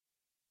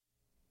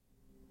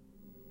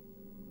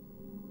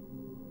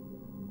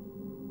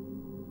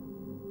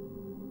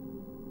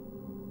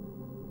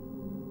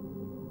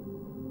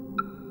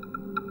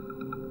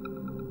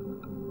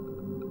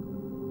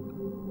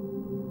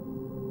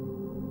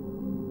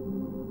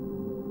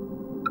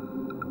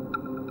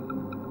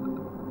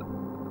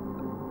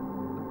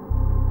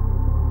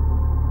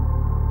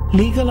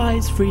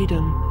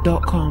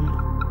LegalizeFreedom.com.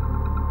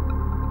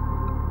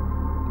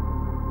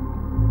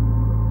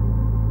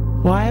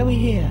 Why are we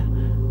here?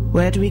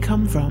 Where do we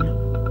come from?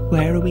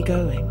 Where are we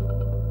going?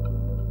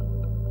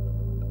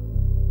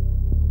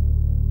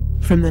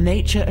 From the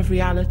nature of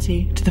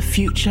reality to the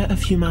future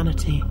of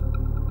humanity.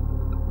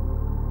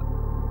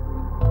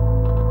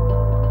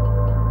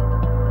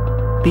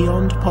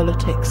 Beyond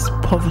politics,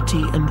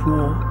 poverty and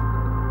war.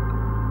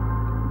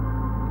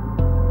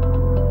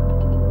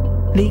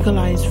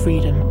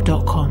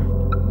 LegalizeFreedom.com.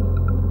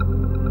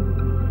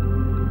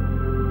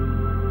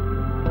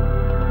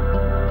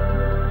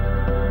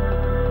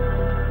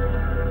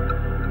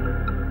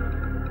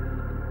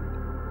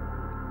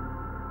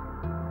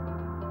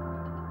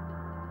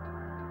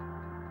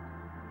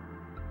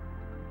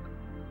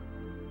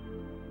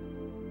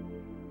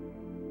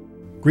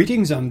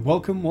 Greetings and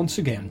welcome once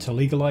again to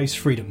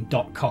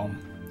LegalizeFreedom.com.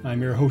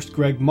 I'm your host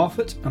Greg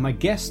Moffat, and my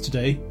guest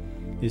today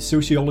is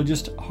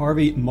sociologist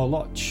Harvey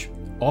Molotch,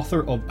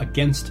 author of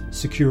Against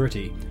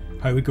Security: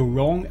 How We Go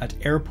Wrong at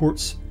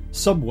Airports,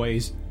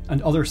 Subways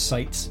and Other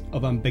Sites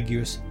of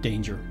Ambiguous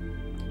Danger.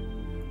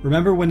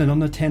 Remember when an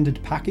unattended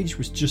package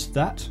was just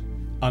that?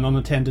 An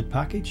unattended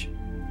package?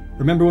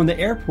 Remember when the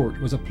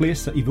airport was a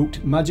place that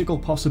evoked magical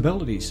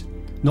possibilities,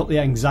 not the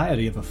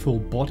anxiety of a full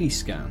body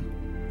scan?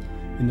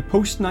 In the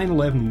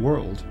post-9/11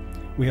 world,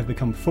 we have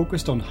become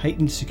focused on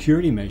heightened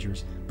security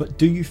measures, but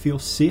do you feel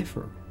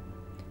safer?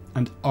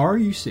 And are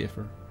you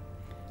safer?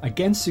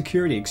 Against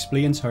Security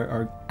explains how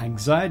our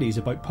anxieties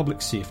about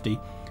public safety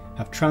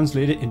have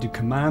translated into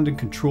command and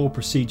control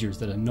procedures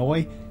that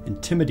annoy,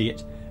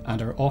 intimidate,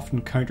 and are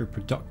often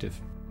counterproductive.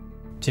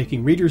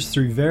 Taking readers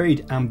through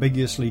varied,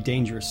 ambiguously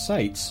dangerous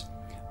sites,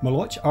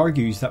 Molotch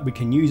argues that we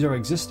can use our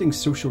existing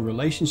social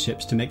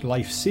relationships to make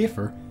life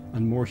safer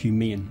and more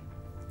humane.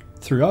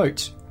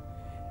 Throughout,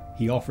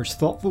 he offers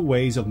thoughtful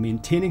ways of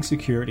maintaining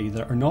security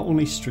that are not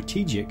only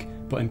strategic,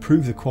 but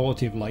improve the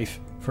quality of life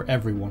for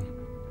everyone.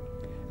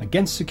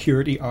 Against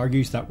Security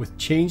argues that with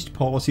changed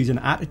policies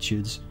and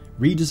attitudes,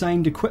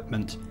 redesigned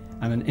equipment,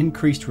 and an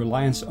increased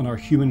reliance on our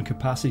human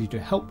capacity to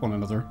help one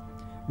another,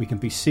 we can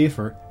be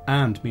safer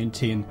and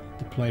maintain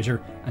the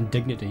pleasure and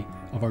dignity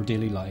of our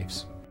daily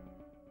lives.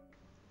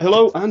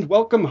 Hello and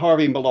welcome,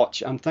 Harvey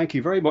Molotch, and thank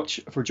you very much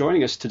for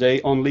joining us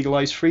today on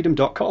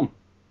LegalizeFreedom.com.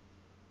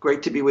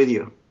 Great to be with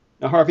you.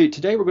 Now, Harvey,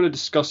 today we're going to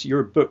discuss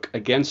your book,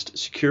 Against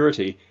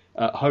Security: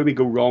 How We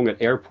Go Wrong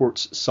at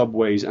Airports,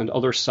 Subways and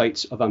Other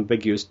Sites of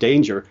Ambiguous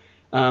Danger.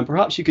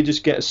 Perhaps you could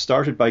just get us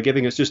started by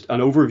giving us just an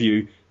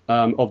overview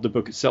of the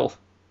book itself.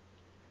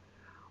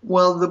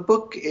 Well, the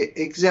book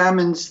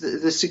examines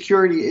the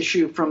security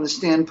issue from the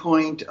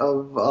standpoint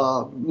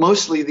of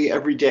mostly the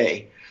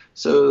everyday.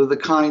 So the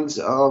kinds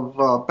of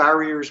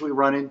barriers we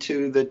run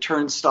into, the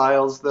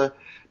turnstiles, the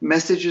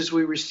messages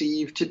we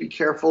receive to be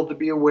careful, to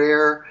be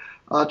aware,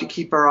 to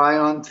keep our eye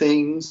on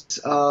things,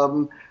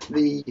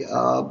 the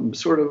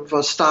sort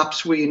of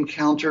stops we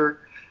encounter.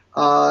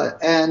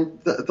 And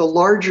the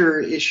larger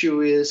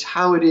issue is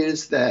how it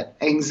is that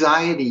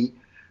anxiety,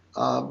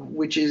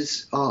 which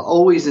is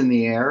always in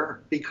the air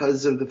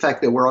because of the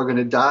fact that we're all going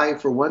to die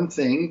for one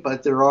thing,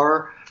 but there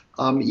are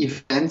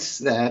events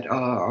that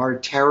are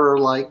terror,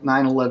 like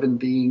 9/11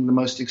 being the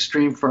most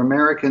extreme for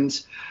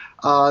Americans,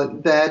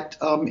 that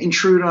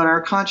intrude on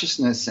our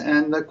consciousness.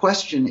 And the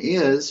question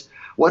is,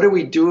 what do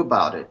we do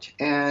about it?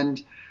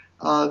 And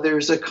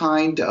there's a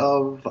kind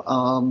of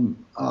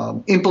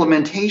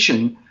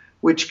implementation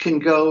which can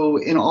go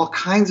in all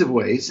kinds of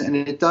ways, and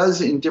it does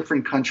in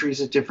different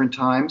countries at different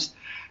times.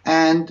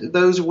 And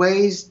those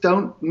ways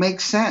don't make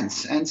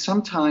sense. And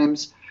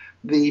sometimes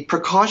the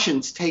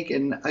precautions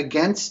taken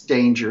against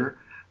danger,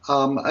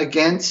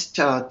 against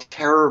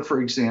terror,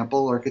 for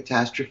example, or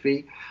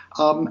catastrophe,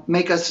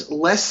 make us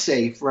less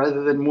safe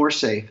rather than more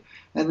safe.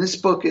 And this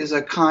book is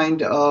a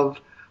kind of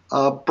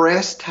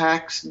brass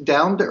tacks,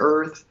 down to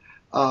earth,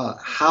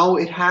 how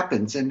it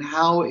happens and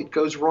how it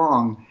goes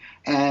wrong,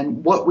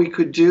 and what we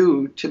could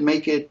do to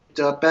make it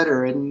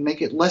better and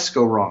make it less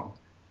go wrong.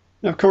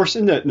 Now, of course,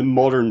 in the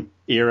modern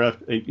era,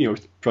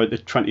 throughout the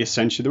 20th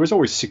century, there was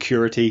always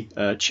security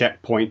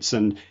checkpoints,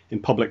 and in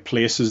public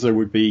places there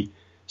would be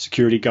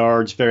security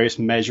guards, various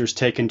measures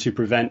taken to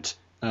prevent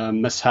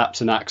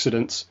mishaps and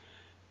accidents.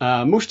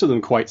 Most of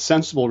them quite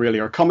sensible, really,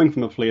 or coming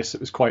from a place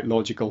that was quite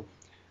logical.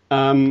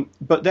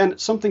 But then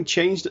something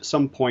changed at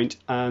some point,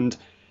 and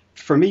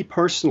for me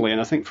personally,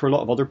 and I think for a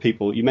lot of other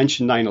people, you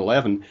mentioned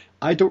 9/11,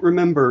 I don't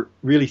remember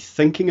really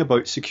thinking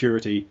about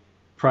security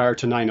prior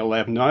to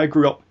 9/11. Now, I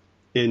grew up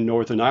in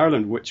Northern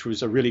Ireland, which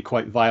was a really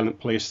quite violent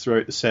place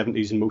throughout the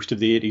 70s and most of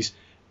the 80s.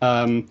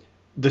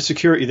 The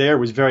security there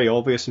was very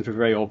obvious and for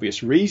very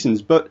obvious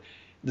reasons, but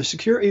the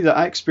security that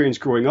I experienced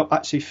growing up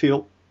actually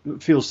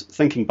feels,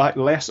 thinking back,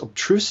 less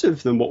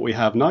obtrusive than what we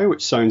have now,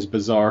 which sounds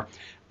bizarre.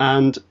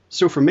 And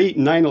so for me,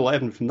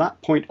 9/11, from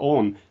that point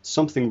on,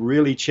 something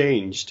really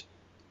changed.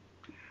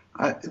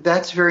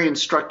 That's very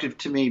instructive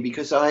to me,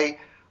 because I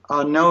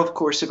know, of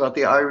course, about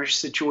the Irish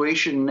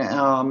situation,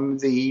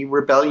 the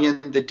rebellion,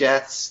 the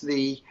deaths,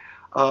 the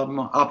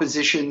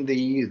opposition,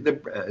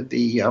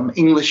 the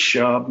English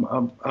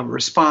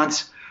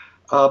response,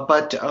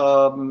 but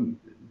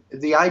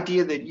the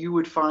idea that you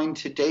would find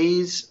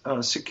today's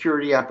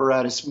security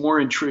apparatus more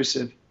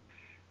intrusive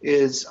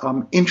is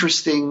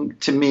interesting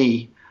to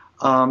me,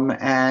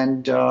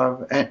 and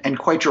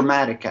quite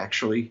dramatic,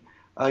 actually,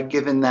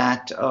 given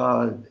that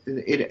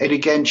it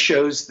again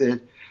shows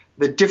that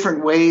the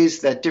different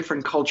ways that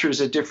different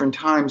cultures at different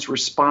times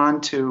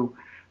respond to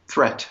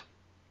threat.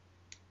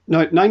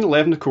 Now,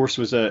 9/11, of course,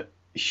 was a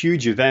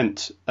huge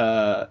event,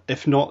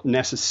 if not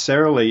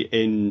necessarily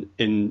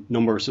in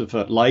numbers of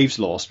lives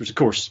lost, which, of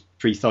course,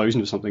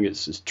 3,000 or something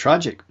is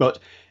tragic. But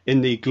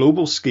in the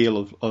global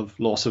scale of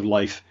loss of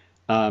life,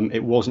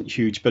 it wasn't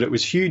huge. But it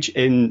was huge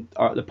in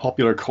the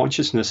popular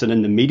consciousness and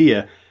in the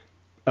media,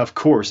 of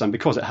course, and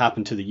because it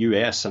happened to the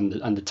US and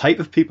the type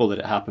of people that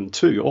it happened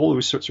to, all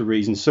those sorts of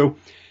reasons. So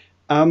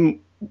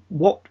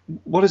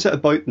what is it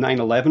about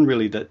 9/11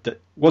 really that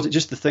was it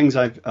just the things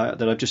that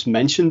I've just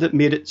mentioned that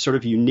made it sort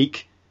of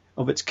unique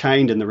of its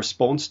kind and the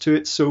response to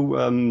it so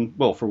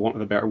well, for want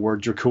of a better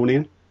word,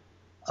 draconian?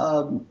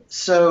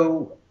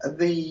 So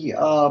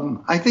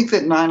I think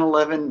that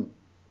 9/11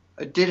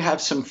 did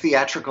have some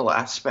theatrical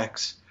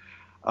aspects,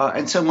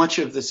 and so much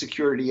of the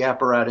security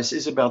apparatus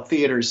is about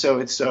theater. So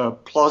it's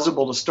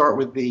plausible to start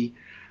with the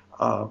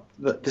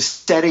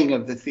setting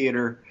of the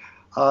theater.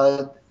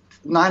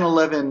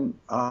 9/11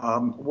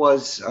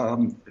 was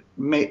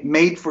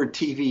made for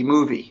TV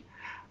movie.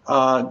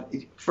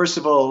 First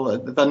of all,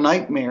 the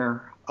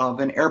nightmare of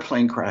an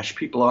airplane crash.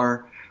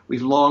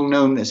 We've long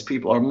known this.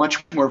 People are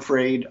much more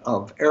afraid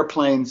of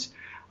airplanes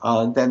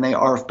than they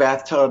are of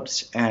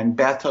bathtubs, and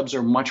bathtubs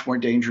are much more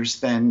dangerous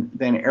than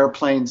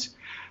airplanes.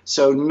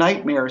 So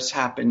nightmares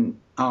happen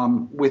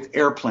with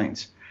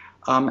airplanes,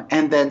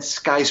 and then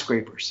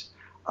skyscrapers.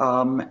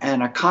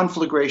 And a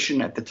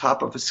conflagration at the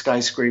top of a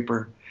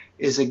skyscraper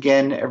is,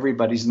 again,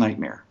 everybody's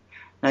nightmare.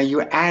 Now, you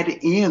add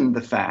in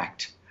the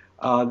fact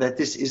that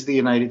this is the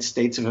United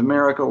States of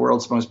America,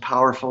 world's most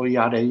powerful,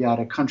 yada,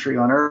 yada country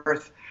on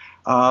earth,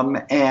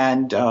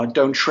 and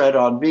don't tread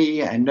on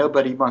me, and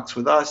nobody mucks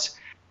with us,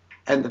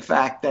 and the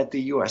fact that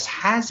the U.S.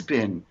 has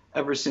been,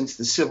 ever since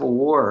the Civil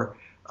War,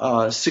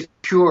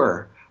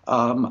 secure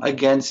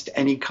against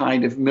any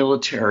kind of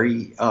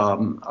military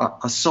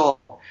assault,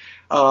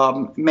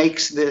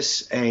 makes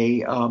this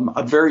a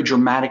very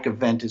dramatic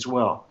event as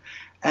well.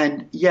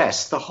 And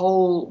yes, the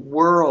whole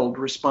world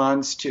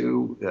responds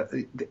to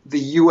the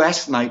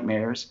U.S.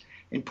 nightmares,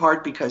 in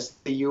part because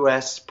the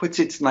U.S. puts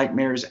its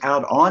nightmares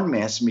out on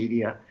mass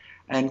media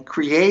and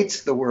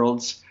creates the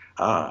world's,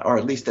 or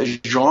at least a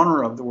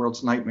genre of the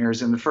world's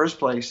nightmares in the first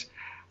place.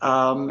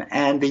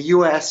 And the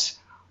U.S.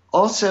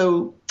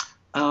 also,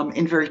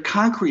 in very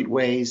concrete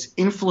ways,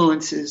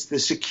 influences the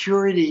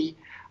security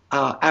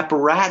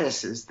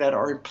apparatuses that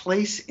are in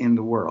place in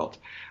the world.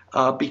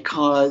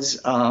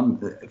 Because,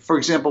 for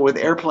example, with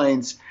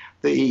airplanes,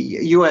 the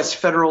U.S.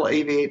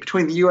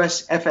 between the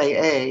U.S.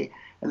 FAA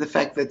and the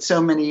fact that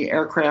so many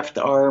aircraft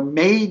are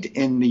made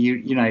in the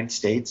United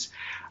States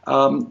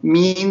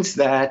means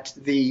that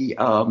the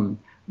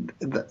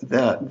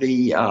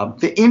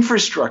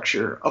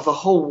infrastructure of the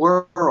whole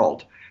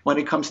world, when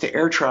it comes to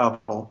air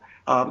travel,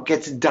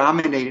 gets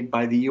dominated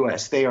by the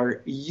U.S. They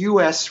are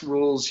U.S.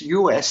 rules,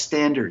 U.S.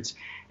 standards,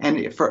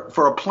 and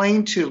for a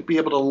plane to be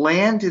able to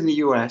land in the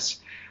U.S.,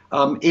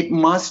 it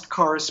must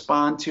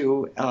correspond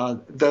to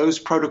those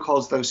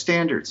protocols, those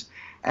standards.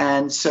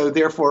 And so,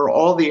 therefore,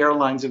 all the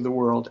airlines of the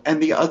world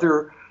and the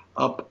other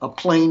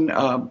plane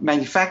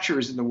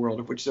manufacturers in the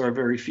world, of which there are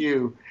very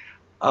few,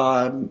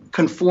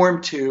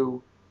 conform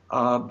to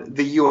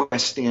the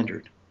U.S.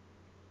 standard.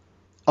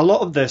 A lot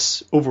of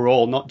this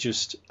overall, not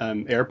just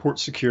airport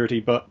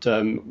security, but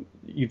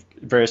you've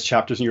various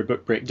chapters in your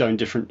book break down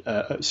different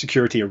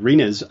security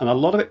arenas, and a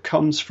lot of it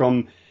comes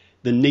from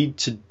the need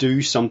to do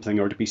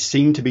something or to be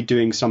seen to be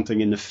doing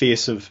something in the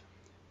face of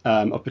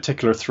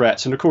particular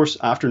threats. And of course,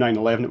 after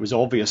 9/11, it was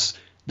obvious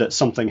that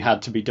something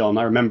had to be done.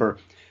 I remember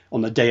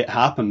on the day it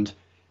happened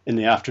in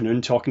the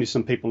afternoon talking to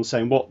some people and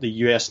saying what the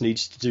US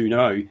needs to do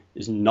now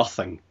is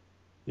nothing.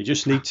 They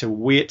just need to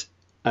wait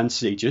and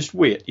see. Just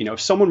wait. You know,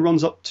 if someone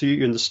runs up to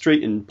you in the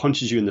street and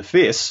punches you in the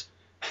face,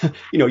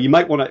 you know, you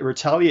might want to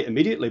retaliate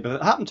immediately. But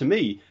if it happened to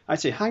me,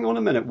 I'd say, hang on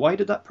a minute, why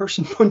did that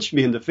person punch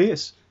me in the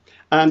face?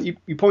 And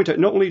you point out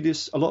not only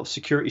is a lot of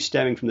security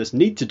stemming from this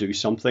need to do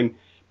something,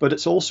 but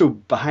it's also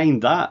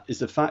behind that is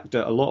the fact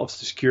that a lot of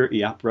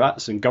security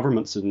apparatus and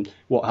governments and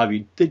what have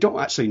you, they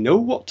don't actually know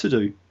what to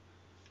do.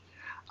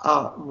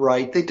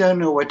 Right. They don't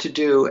know what to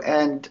do.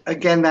 And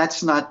again,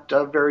 that's not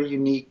very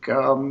unique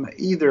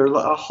either.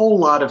 A whole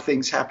lot of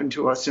things happen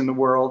to us in the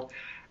world,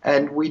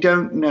 and we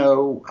don't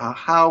know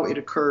how it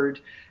occurred,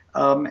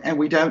 and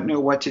we don't know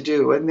what to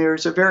do. And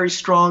there's a very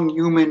strong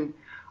human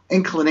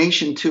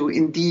inclination to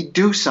indeed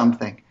do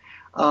something.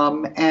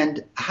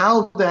 And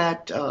how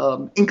that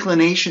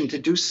inclination to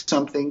do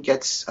something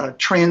gets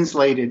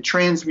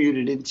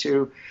transmuted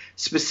into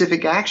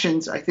specific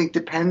actions, I think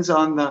depends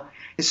on the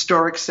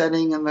historic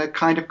setting and the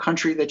kind of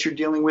country that you're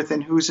dealing with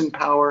and who's in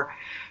power.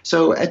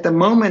 So at the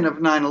moment of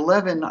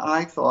 9/11,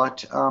 I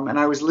thought, and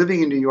I was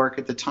living in New York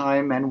at the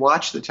time and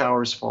watched the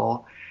towers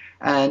fall,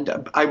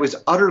 and I was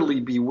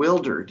utterly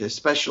bewildered,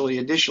 especially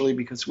initially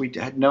because we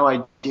had no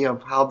idea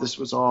of how this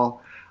was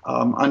all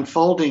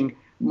unfolding.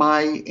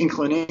 My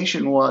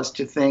inclination was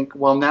to think,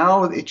 well,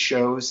 now it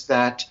shows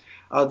that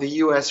the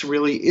U.S.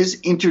 really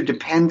is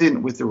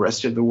interdependent with the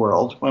rest of the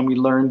world. When we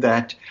learned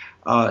that,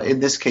 in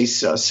this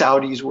case,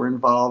 Saudis were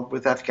involved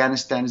with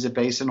Afghanistan as a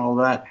base and all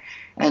that,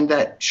 and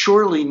that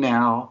surely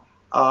now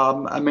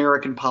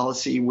American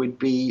policy would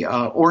be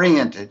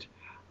oriented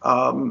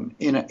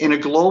in a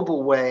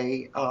global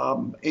way,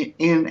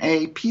 in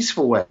a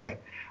peaceful way,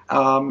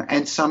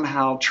 and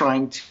somehow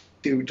trying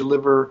to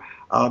deliver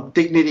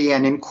dignity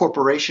and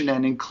incorporation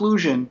and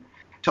inclusion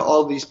to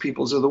all these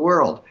peoples of the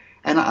world.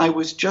 And I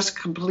was just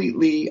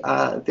completely,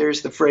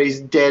 there's the phrase,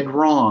 dead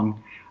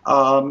wrong.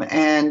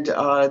 And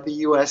the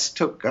U.S.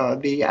 took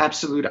the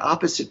absolute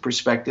opposite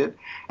perspective.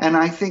 And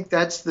I think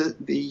that's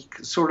the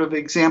sort of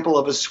example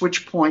of a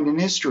switch point in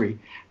history,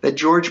 that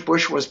George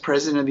Bush was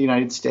president of the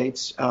United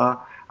States.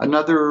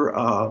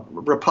 Another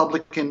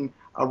Republican,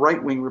 a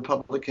right-wing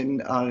Republican,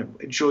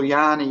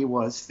 Giuliani,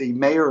 was the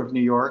mayor of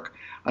New York.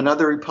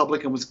 Another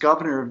Republican was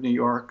governor of New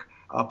York,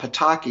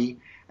 Pataki.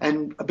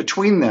 And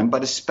between them,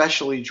 but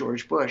especially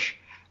George Bush,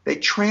 they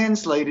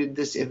translated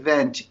this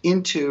event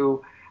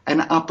into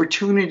an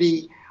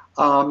opportunity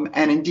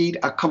and indeed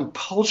a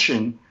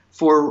compulsion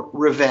for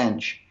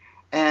revenge.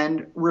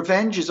 And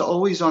revenge is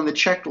always on the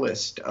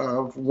checklist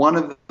of one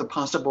of the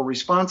possible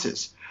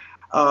responses.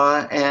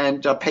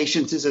 And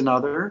patience is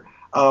another.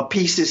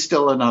 Peace is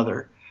still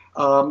another.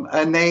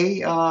 And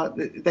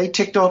they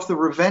ticked off the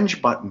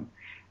revenge button.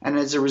 And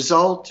as a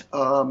result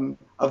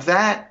of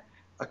that,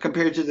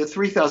 compared to the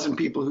 3,000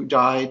 people who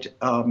died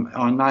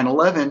on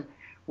 9/11,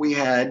 we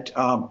had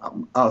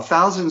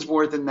thousands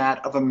more than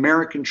that of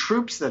American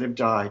troops that have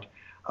died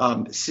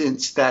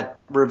since that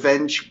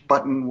revenge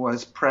button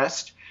was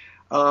pressed.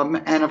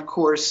 And of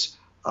course,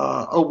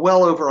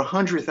 well over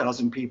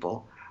 100,000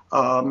 people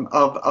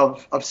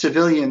of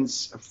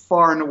civilians,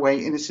 far and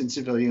away innocent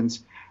civilians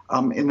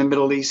in the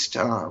Middle East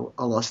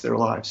lost their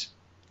lives.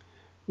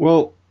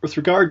 Well, with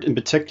regard in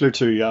particular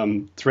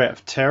to threat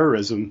of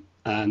terrorism,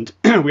 and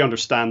we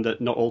understand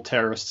that not all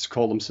terrorists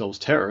call themselves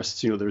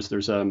terrorists. You know,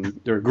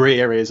 there are grey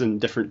areas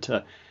and different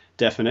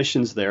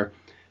definitions there.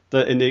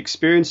 That in the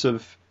experience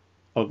of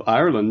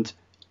Ireland,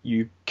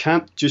 you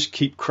can't just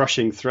keep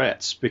crushing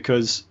threats,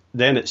 because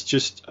then it's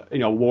just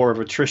a war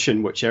of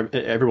attrition, which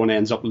everyone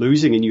ends up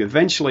losing, and you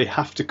eventually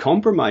have to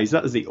compromise.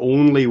 That is the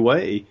only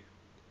way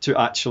to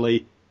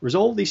actually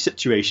resolve these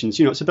situations.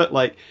 You know, it's a bit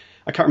like,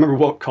 I can't remember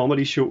what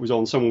comedy show it was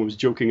on. Someone was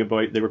joking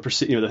about they were, I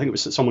think it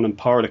was someone in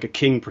power, like a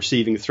king,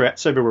 perceiving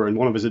threats everywhere, and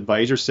one of his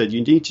advisors said,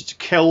 "You need to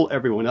kill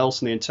everyone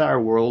else in the entire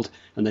world,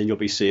 and then you'll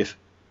be safe."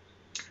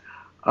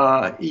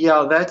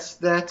 Yeah, that's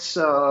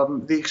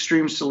the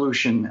extreme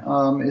solution,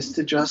 is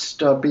to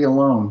just be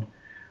alone,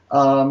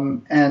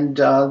 and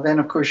then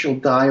of course you'll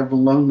die of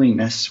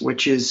loneliness,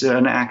 which is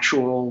an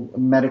actual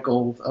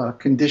medical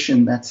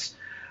condition that's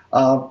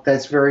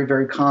very,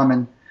 very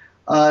common.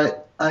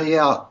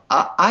 Yeah,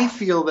 I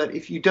feel that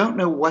if you don't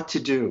know what to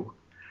do,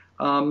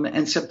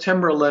 and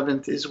September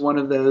 11th is one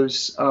of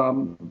those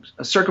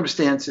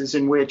circumstances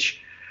in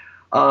which,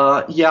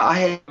 I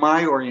had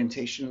my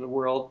orientation of the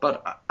world,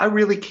 but I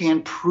really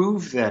can't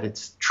prove that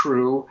it's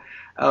true,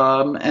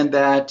 and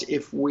that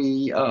if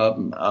we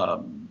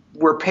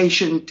were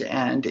patient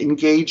and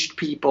engaged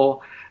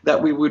people,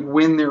 that we would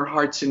win their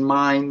hearts and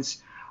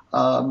minds,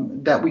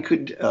 that we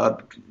could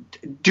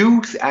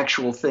do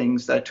actual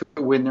things that to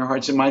win their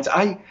hearts and minds.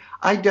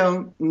 I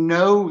don't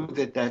know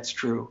that that's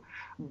true,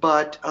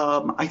 but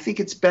I think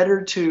it's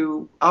better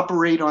to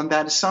operate on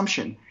that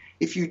assumption.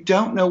 If you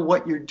don't know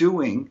what you're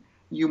doing,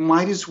 you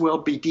might as well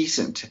be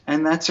decent.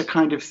 And that's a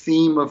kind of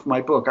theme of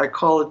my book. I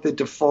call it the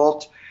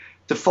default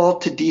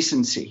to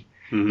decency.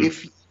 Mm-hmm.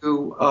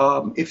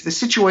 If the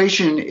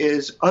situation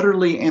is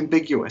utterly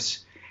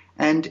ambiguous,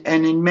 and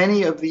in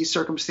many of these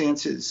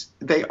circumstances,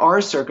 they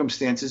are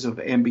circumstances of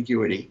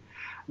ambiguity,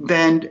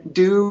 then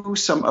do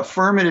some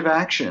affirmative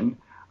action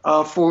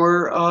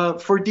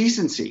for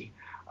decency.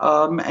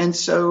 And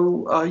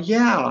so,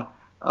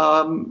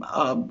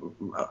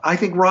 I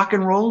think rock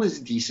and roll is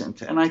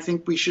decent. And I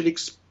think we should,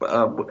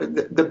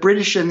 the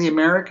British and the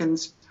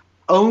Americans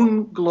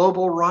own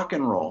global rock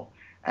and roll.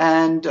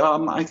 And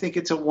I think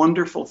it's a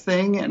wonderful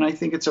thing. And I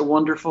think it's a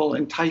wonderful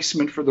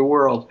enticement for the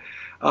world.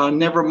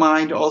 Never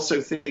mind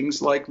also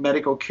things like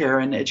medical care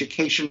and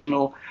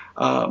educational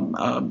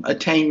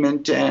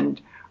attainment.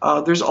 And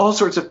there's all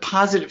sorts of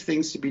positive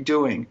things to be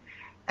doing.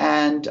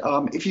 And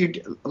if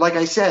you, like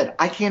I said,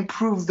 I can't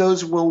prove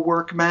those will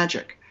work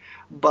magic.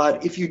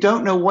 But if you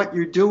don't know what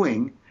you're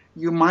doing,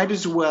 you might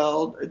as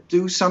well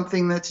do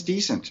something that's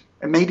decent,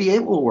 and maybe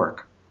it will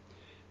work.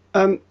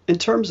 In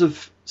terms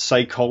of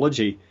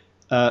psychology,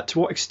 to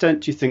what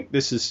extent do you think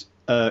this is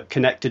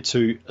connected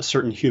to a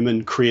certain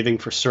human craving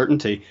for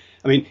certainty?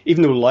 I mean,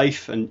 even though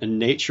life and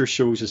nature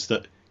shows us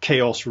that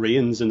chaos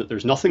reigns and that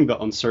there's nothing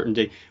but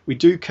uncertainty, we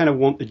do kind of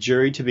want the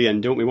jury to be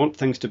in, don't we? We want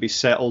things to be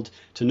settled,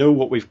 to know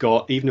what we've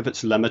got, even if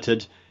it's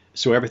limited,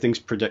 so everything's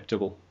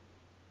predictable.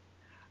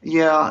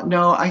 Yeah,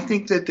 no, I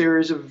think that there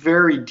is a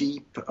very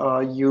deep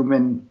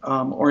human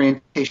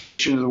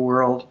orientation of the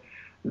world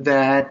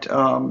that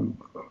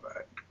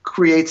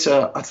creates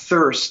a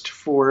thirst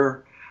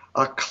for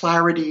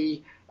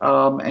clarity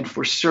and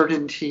for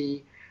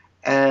certainty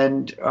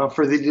and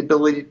for the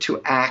ability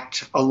to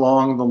act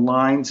along the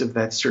lines of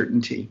that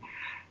certainty.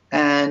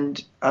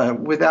 And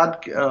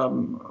without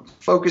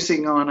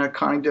focusing on a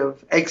kind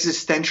of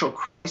existential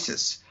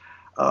crisis,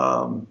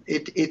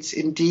 it's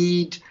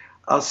indeed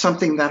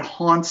something that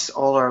haunts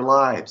all our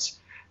lives,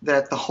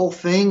 that the whole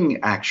thing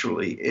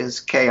actually is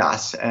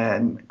chaos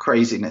and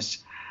craziness,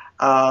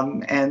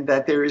 and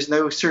that there is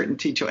no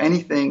certainty to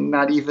anything,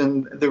 not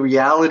even the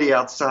reality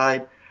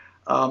outside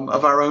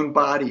of our own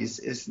bodies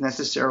is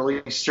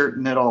necessarily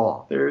certain at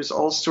all. There's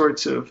all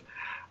sorts of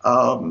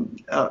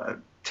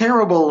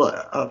terrible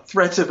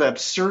threats of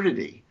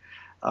absurdity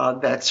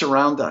that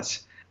surround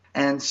us.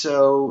 And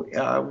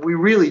so we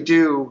really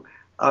do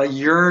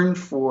yearn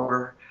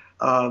for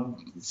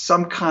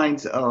some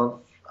kinds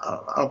of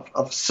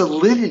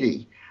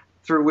solidity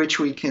through which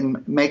we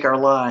can make our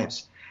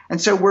lives. And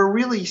so we're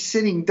really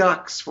sitting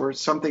ducks for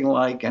something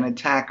like an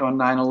attack on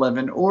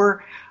 9/11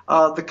 or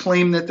the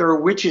claim that there are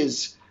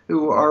witches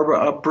who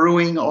are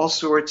brewing all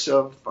sorts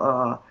of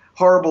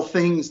horrible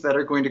things that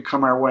are going to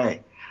come our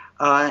way.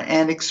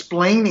 And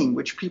explaining,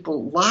 which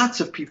lots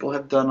of people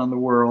have done on the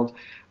world,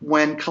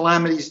 when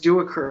calamities do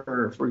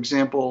occur, for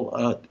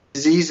example,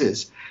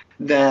 diseases,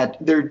 that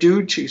they're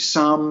due to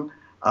some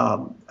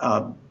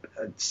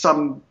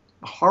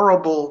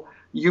horrible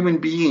human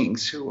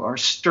beings who are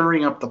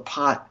stirring up the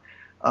pot,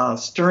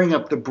 stirring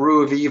up the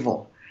brew of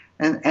evil.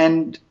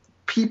 And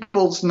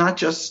peoples, not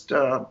just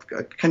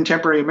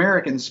contemporary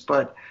Americans,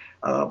 but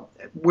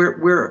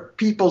we're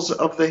peoples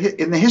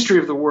in the history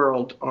of the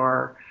world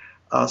are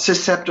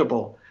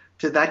susceptible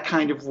to that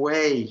kind of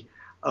way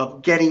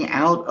of getting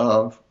out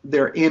of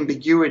their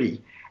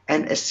ambiguity,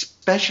 and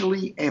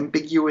especially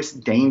ambiguous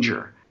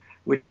danger,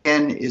 which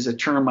again is a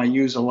term I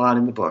use a lot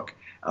in the book.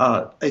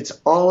 It's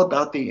all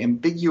about the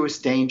ambiguous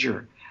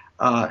danger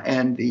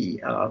and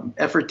the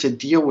effort to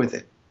deal with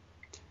it.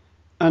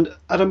 And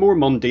at a more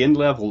mundane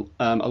level,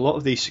 a lot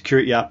of the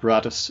security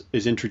apparatus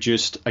is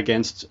introduced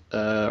against,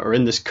 or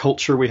in this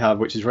culture we have,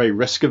 which is very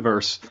risk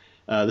averse.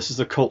 This is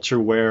the culture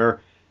where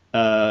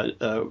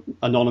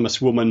anonymous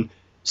woman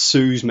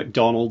sues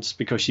McDonald's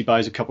because she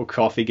buys a cup of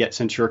coffee, gets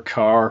into her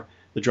car,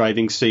 the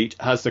driving seat,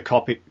 has the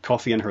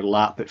coffee in her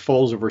lap, it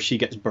falls over, she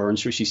gets burned,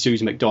 so she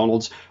sues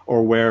McDonald's,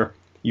 or where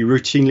you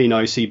routinely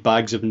now see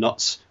bags of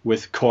nuts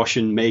with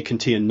caution may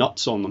contain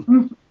nuts on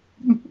them.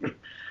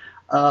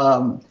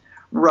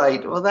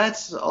 Right. Well,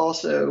 that's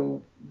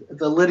also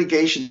the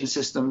litigation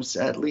systems,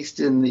 at least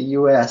in the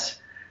U.S.,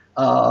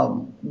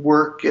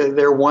 work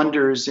their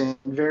wonders in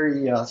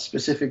very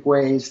specific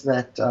ways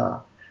that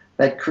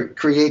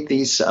create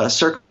these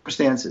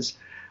circumstances.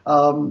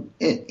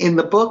 In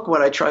the book,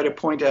 what I try to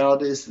point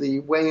out is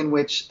the way in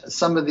which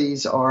some of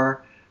these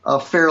are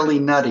fairly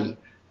nutty.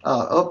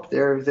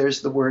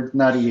 There's the word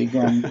nutty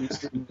again,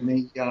 used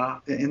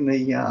in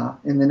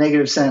the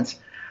negative sense.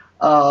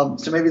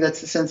 So maybe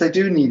that's the sense I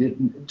do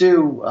mean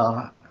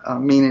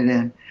it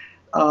in.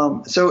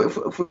 So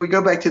if we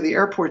go back to the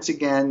airports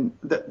again,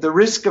 the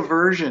risk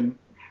aversion,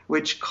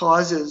 which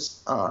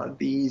causes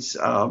these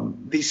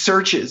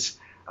searches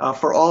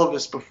for all of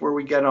us before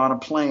we get on a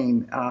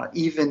plane.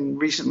 Even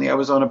recently, I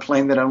was on a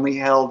plane that only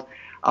held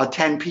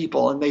 10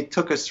 people, and they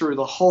took us through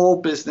the whole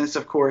business,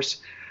 of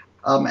course,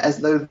 as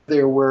though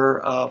there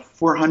were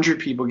 400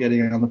 people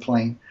getting on the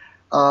plane.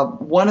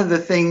 One of the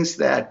things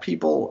that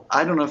people,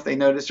 I don't know if they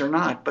notice or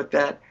not, but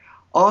that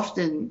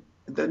often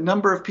the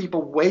number of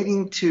people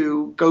waiting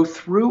to go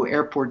through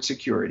airport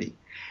security,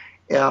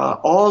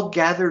 all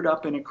gathered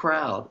up in a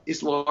crowd,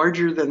 is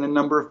larger than the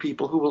number of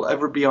people who will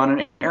ever be on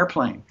an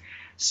airplane.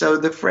 So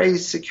the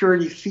phrase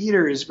security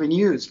theater has been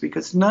used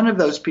because none of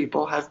those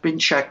people have been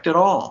checked at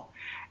all.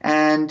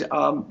 And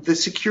the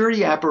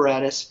security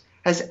apparatus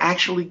has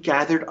actually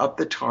gathered up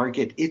the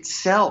target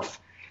itself.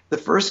 The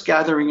first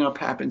gathering up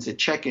happens at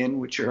check-in,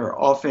 which are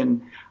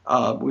often,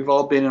 we've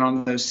all been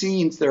on those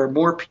scenes. There are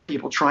more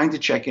people trying to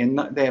check in.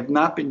 They have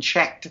not been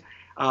checked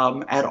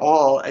at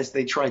all as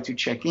they try to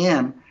check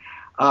in.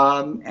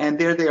 And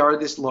there they are,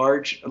 this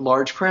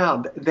large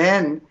crowd.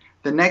 Then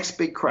the next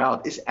big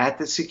crowd is at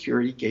the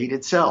security gate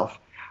itself,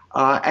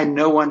 and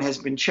no one has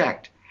been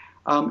checked.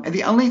 And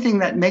the only thing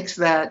that makes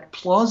that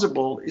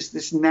plausible is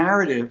this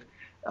narrative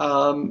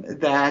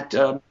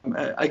that,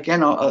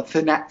 again, a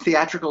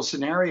theatrical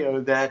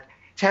scenario that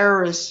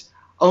terrorists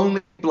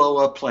only blow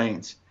up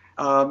planes.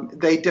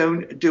 They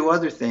don't do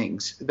other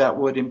things that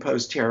would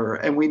impose terror.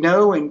 And we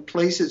know in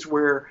places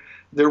where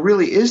there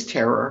really is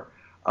terror,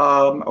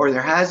 or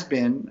there has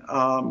been,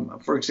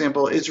 for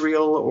example,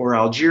 Israel or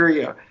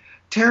Algeria,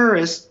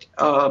 terrorists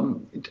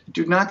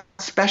do not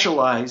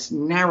specialize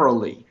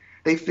narrowly.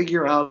 They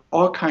figure out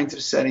all kinds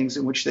of settings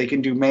in which they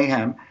can do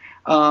mayhem.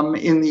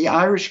 In the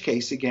Irish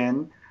case,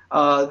 again,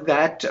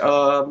 that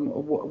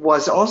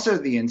was also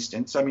the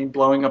instance. I mean,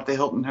 blowing up the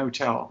Hilton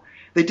Hotel.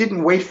 They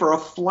didn't wait for a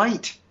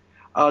flight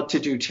to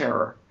do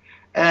terror.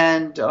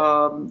 And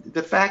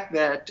the fact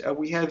that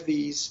we have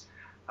these,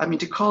 I mean,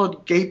 to call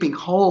it gaping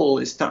hole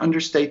is to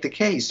understate the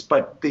case.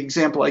 But the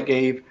example I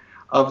gave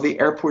of the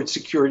airport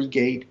security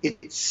gate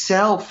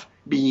itself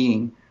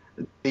being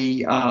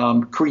the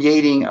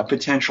creating a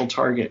potential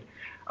target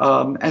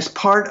as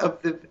part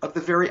of the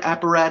very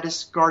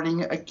apparatus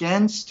guarding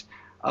against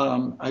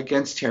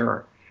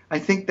terror. I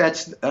think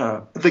that's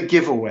the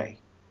giveaway.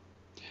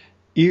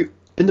 In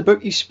the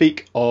book you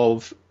speak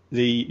of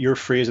your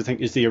phrase, I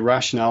think, is the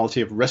irrationality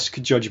of risk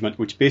judgment,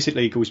 which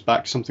basically goes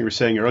back to something we were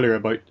saying earlier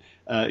about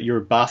your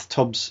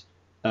bathtubs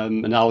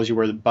analogy,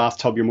 where the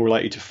bathtub you're more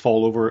likely to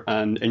fall over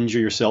and injure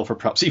yourself or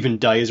perhaps even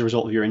die as a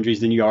result of your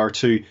injuries than you are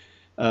to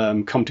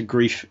come to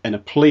grief in a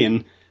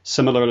plane.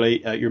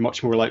 Similarly, you're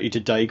much more likely to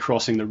die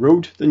crossing the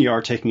road than you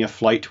are taking a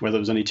flight, whether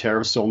there's any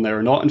terrorists on there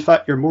or not. In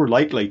fact, you're more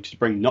likely to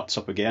bring nuts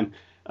up again,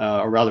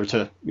 or rather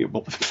to,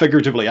 well,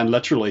 figuratively and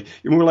literally,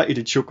 you're more likely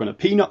to choke on a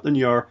peanut than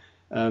you are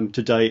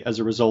to die as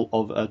a result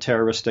of a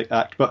terroristic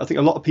act. But I think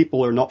a lot of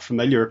people are not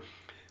familiar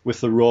with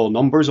the raw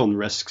numbers on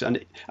risks.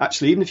 And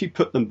actually, even if you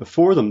put them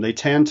before them, they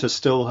tend to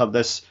still have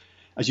this,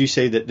 as you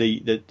say, that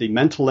the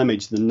mental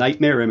image, the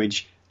nightmare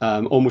image,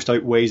 almost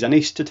outweighs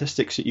any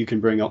statistics that you can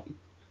bring up.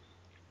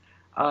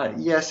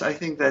 Yes, I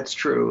think that's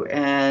true.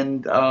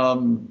 And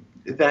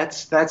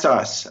that's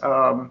us.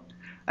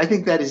 I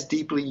think that is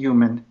deeply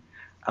human,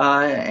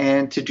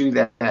 and to do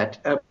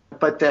that.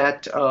 But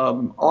that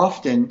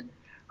often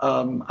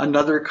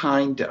another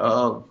kind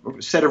of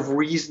set of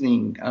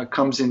reasoning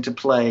comes into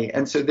play.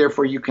 And so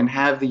therefore you can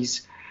have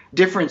these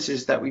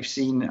differences that we've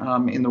seen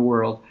in the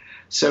world.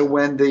 So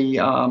when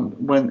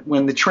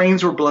the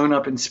trains were blown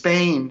up in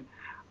Spain,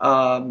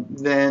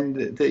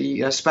 then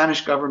the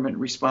Spanish government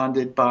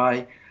responded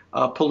by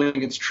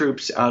pulling its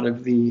troops out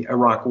of the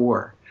Iraq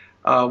War.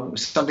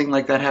 Something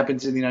like that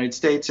happens in the United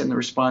States, and the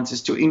response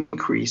is to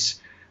increase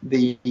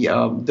the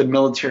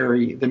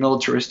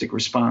militaristic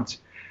response.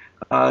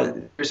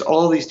 There's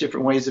all these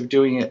different ways of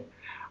doing it.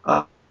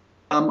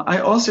 I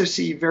also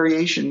see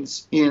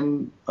variations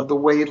in the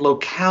way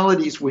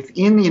localities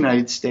within the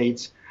United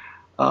States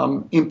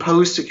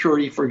impose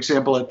security, for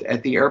example,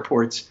 at the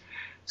airports.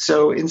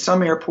 So in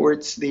some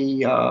airports,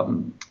 the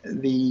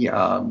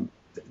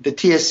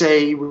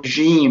TSA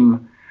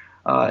regime,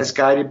 as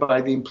guided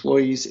by the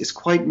employees, is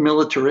quite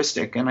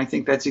militaristic, and I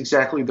think that's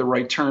exactly the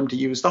right term to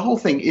use. The whole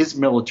thing is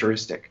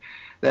militaristic.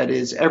 That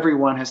is,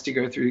 everyone has to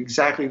go through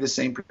exactly the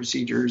same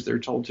procedures. They're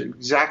told to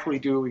exactly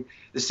do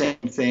the same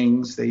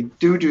things. They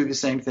do the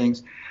same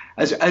things.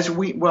 We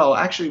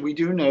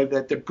do know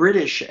that the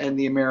British and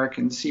the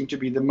Americans seem to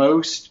be the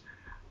most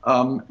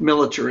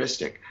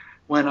militaristic.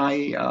 When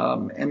I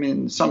am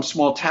in some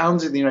small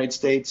towns in the United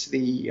States,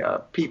 the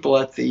people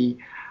at the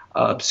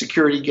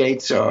security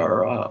gates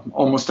are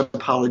almost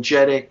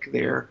apologetic.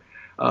 They're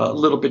a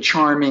little bit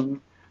charming.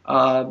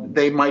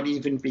 They might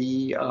even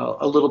be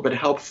a little bit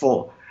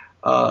helpful.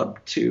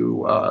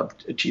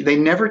 They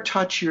never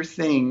touch your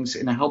things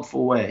in a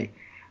helpful way.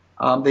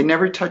 They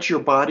never touch your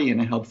body in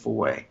a helpful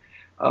way.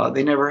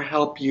 They never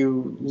help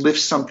you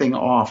lift something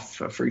off,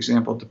 for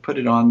example, to put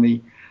it on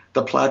the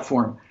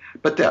platform.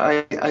 But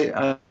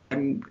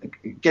I'm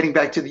getting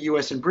back to the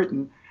U.S. and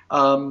Britain.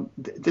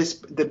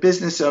 The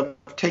business of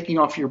taking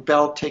off your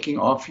belt, taking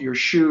off your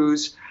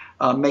shoes,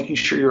 making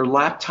sure your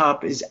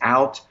laptop is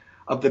out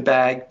of the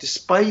bag,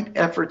 despite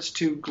efforts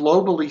to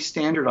globally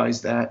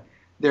standardize that,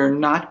 they're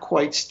not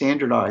quite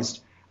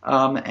standardized.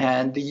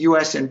 And the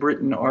U.S. and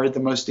Britain are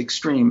the most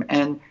extreme.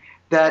 And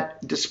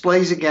that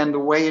displays, again, the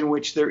way in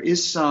which there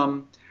is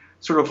some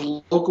sort of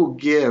local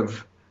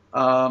give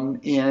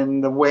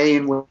in the way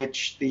in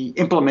which the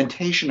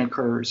implementation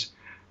occurs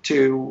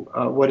to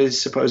what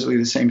is supposedly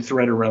the same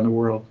threat around the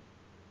world.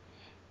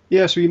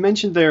 Yeah, so you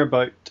mentioned there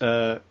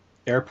about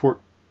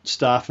airport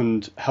staff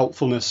and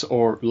helpfulness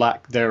or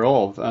lack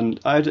thereof. And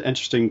I had an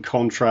interesting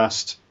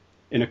contrast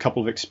in a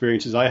couple of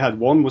experiences I had.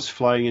 One was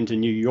flying into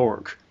New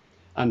York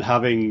and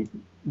having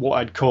what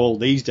I'd call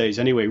these days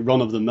anyway,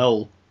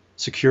 run-of-the-mill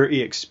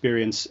security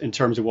experience in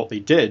terms of what they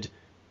did.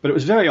 But it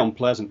was very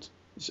unpleasant.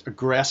 It's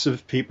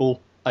aggressive people,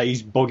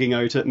 eyes bugging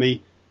out at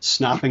me,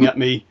 snapping at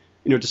me,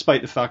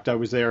 despite the fact I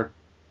was there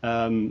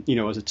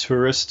as a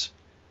tourist.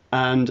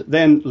 And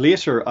then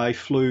later I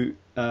flew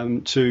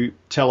to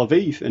Tel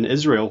Aviv in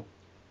Israel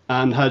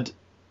and had,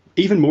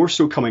 even more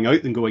so coming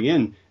out than going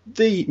in,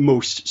 the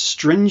most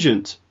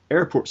stringent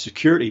airport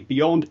security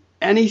beyond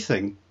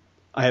anything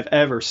I have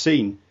ever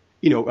seen,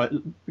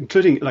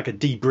 including like a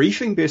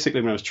debriefing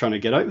basically when I was trying to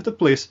get out of the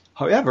place.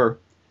 However,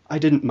 I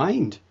didn't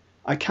mind.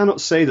 I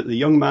cannot say that the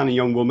young man and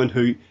young woman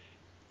who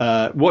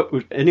what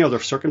would any other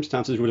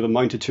circumstances would have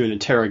amounted to an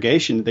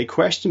interrogation, they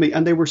questioned me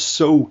and they were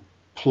so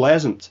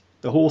pleasant.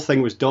 The whole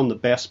thing was done the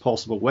best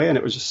possible way, and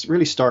it was just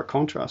really stark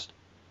contrast.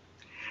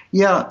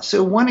 Yeah.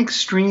 So one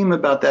extreme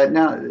about that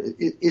now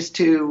is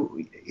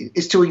to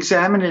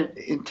examine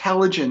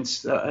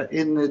intelligence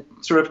in the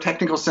sort of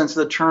technical sense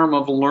of the term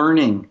of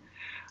learning,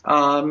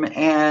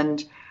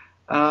 and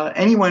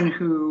anyone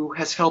who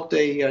has helped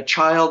a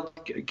child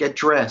get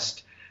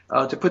dressed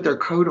to put their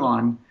coat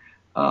on.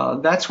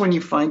 That's when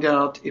you find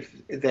out if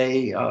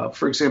they,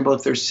 for example,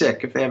 if they're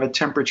sick, if they have a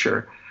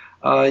temperature.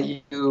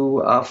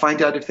 You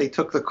find out if they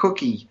took the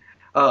cookie.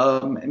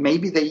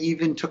 Maybe they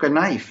even took a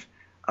knife.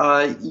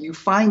 You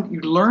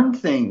learn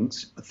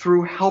things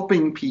through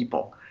helping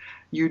people.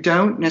 You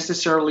don't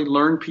necessarily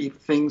learn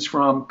things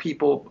from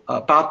people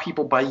about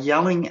people by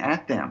yelling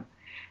at them.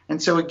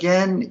 And so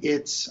again,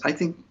 it's, I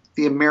think,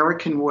 the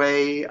American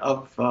way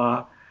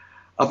of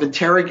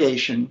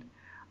interrogation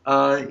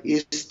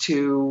is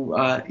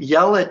to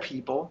yell at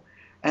people,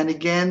 and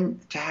again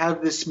to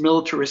have this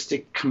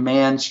militaristic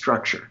command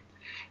structure.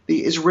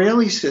 The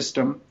Israeli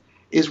system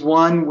is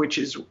one which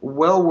is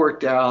well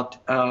worked out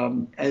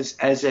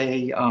as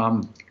a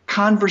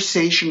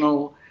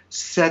conversational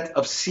set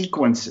of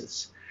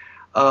sequences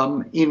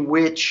in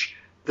which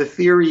the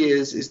theory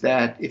is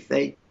that if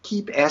they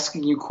keep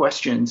asking you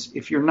questions,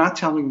 if you're not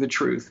telling the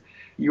truth,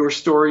 your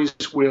stories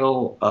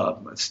will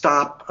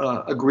stop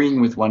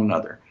agreeing with one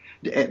another.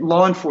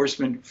 Law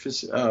enforcement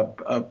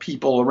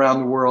people around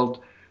the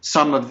world,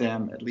 some of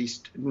them at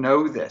least,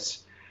 know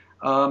this.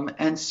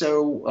 And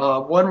so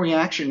one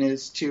reaction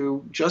is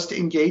to just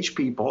engage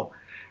people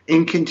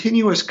in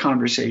continuous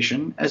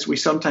conversation, as we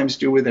sometimes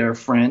do with our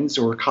friends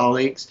or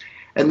colleagues,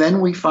 and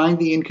then we find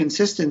the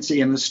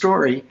inconsistency in the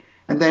story,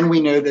 and then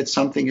we know that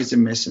something is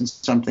amiss and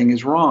something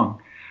is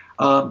wrong,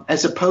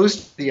 as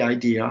opposed to the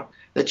idea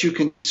that you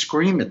can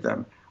scream at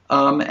them,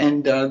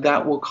 and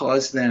that will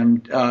cause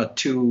them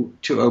to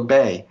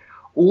obey.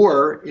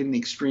 Or, in the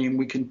extreme,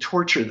 we can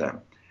torture them.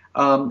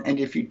 And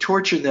if you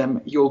torture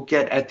them, you'll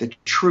get at the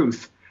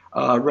truth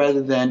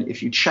rather than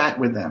if you chat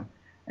with them.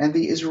 And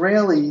the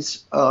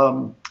Israelis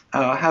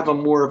have a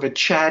more of a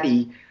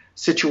chatty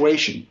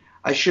situation.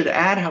 I should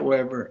add,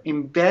 however,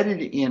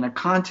 embedded in a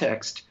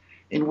context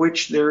in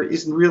which there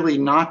is really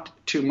not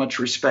too much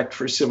respect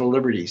for civil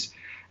liberties.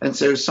 And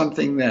so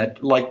something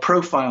that, like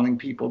profiling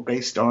people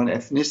based on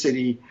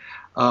ethnicity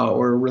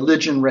or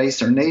religion,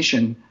 race, or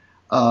nation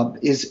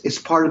is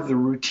part of the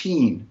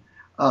routine,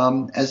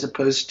 as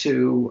opposed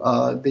to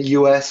the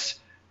U.S.,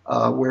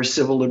 where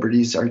civil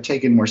liberties are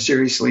taken more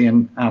seriously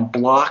and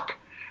block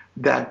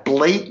that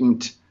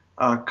blatant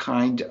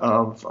kind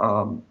of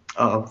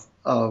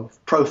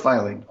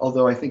profiling,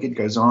 although I think it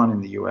goes on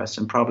in the U.S.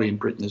 and probably in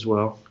Britain as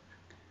well.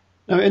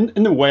 Now,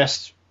 in the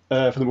West,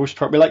 for the most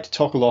part, we like to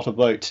talk a lot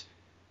about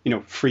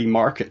free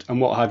market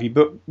and what have you,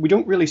 but we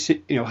don't really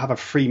have a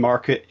free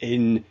market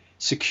in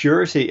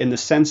security, in the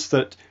sense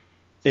that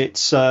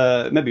it's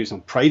maybe it's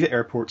on private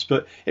airports,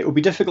 but it would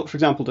be difficult, for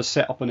example, to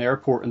set up an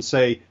airport and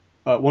say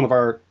one of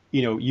our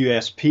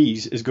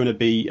USPs is going to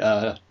be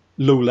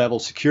low-level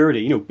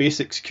security,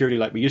 basic security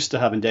like we used to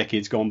have in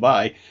decades gone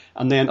by,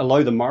 and then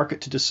allow the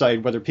market to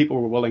decide whether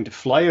people were willing to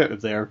fly out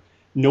of there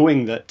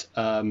knowing that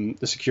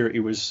the security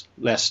was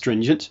less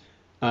stringent,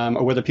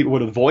 or whether people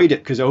would avoid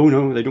it because, they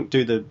don't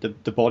do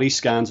the body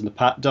scans and the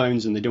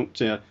pat-downs, and they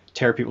don't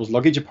tear people's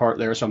luggage apart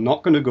there, so I'm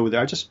not going to go there.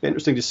 It'd just be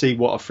interesting to see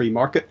what a free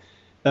market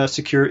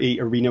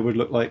security arena would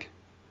look like.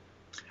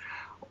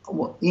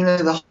 Well,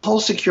 the whole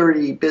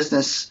security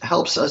business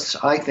helps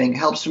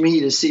me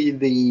to see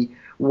the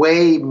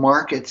way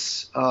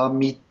markets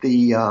meet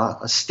the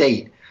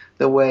state,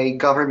 the way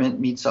government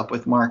meets up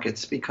with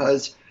markets,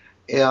 because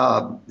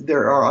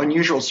there are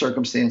unusual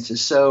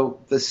circumstances. So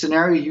the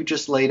scenario you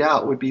just laid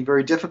out would be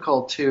very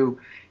difficult to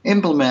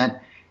implement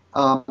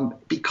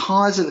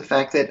because of the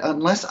fact that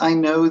unless I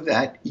know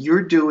that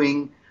you're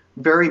doing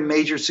very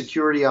major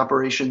security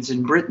operations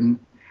in Britain,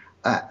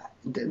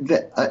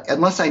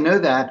 unless I know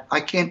that,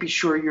 I can't be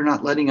sure you're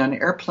not letting an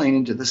airplane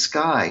into the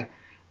sky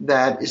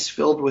that is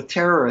filled with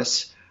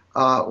terrorists,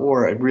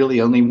 or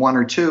really only one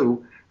or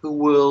two, who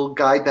will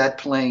guide that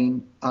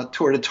plane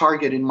toward a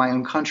target in my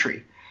own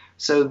country.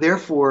 So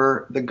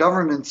therefore, the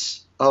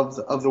governments of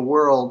the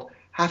world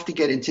have to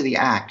get into the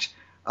act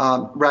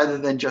rather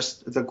than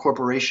just the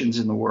corporations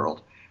in the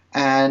world.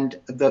 And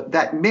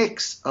that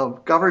mix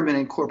of government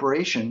and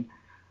corporation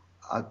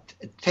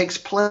takes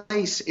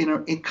place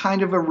in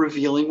kind of a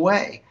revealing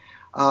way.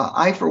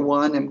 I, for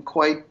one, am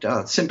quite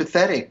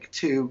sympathetic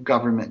to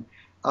government.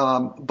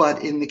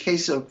 But in the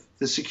case of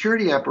the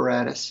security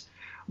apparatus,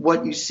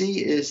 what you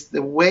see is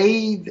the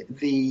way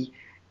the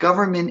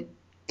government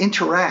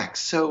interacts.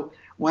 So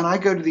when I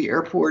go to the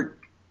airport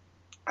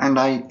and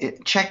I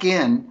check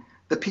in,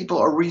 the people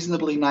are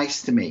reasonably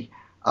nice to me.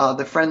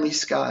 The friendly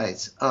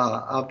skies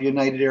of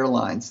United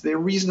Airlines, they're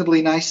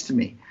reasonably nice to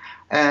me,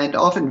 and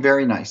often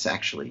very nice,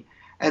 actually.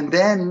 And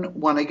then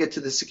when I get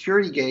to the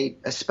security gate,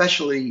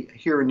 especially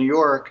here in New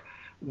York,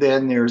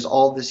 then there's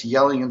all this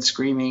yelling and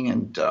screaming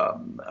and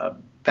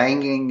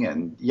banging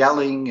and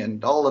yelling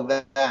and all of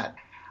that.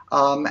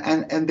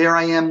 And there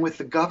I am with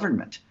the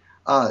government.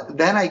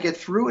 Then I get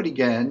through it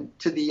again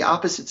to the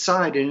opposite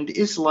side, and it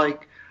is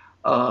like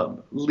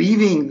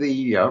leaving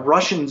the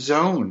Russian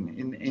zone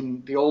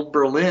in the old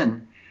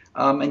Berlin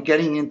and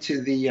getting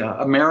into the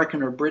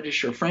American or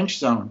British or French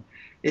zone.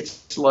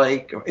 It's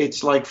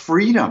like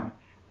freedom,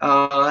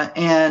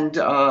 and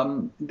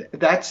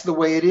that's the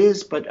way it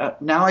is.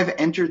 But now I've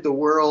entered the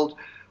world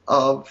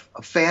of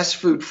fast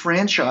food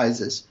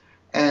franchises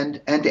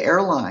and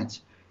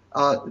airlines.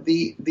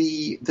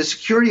 The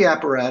security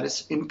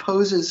apparatus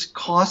imposes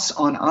costs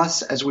on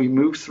us as we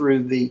move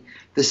through the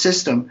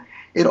system.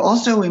 It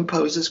also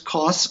imposes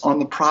costs on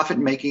the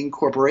profit-making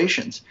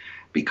corporations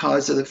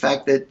because of the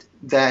fact that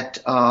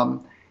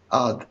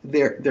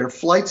their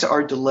flights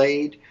are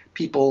delayed.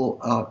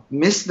 People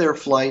miss their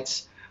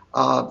flights.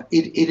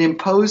 It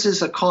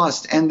imposes a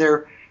cost, and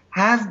there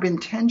have been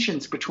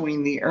tensions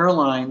between the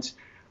airlines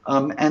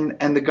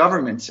and the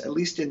governments, at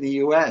least in the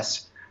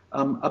U.S.,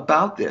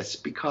 about this,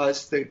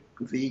 because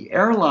the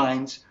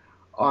airlines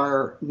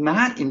are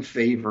not in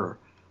favor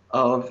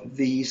of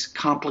these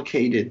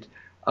complicated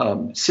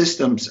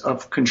systems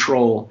of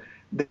control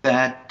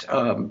that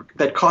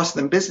cost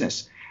them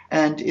business.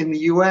 And in the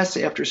U.S.,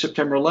 after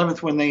September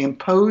 11th, when they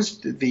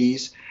imposed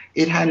these,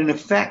 it had an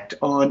effect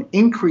on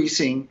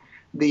increasing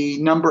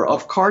the number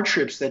of car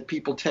trips that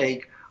people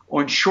take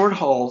on short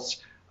hauls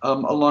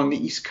along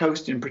the East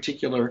Coast in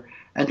particular,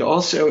 and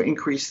also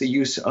increase the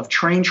use of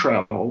train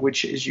travel,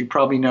 which, as you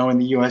probably know, in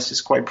the U.S.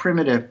 is quite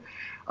primitive.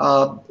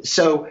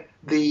 So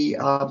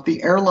the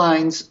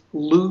airlines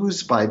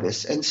lose by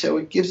this, and so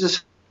it gives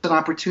us an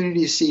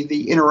opportunity to see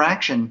the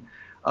interaction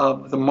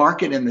of the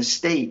market and the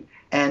state,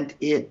 and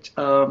it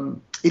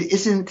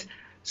isn't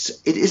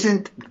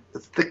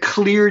the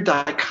clear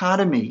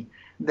dichotomy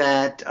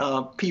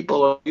that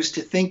people are used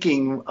to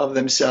thinking of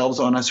themselves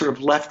on a sort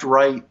of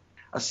left-right,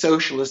 a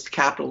socialist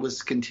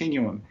capitalist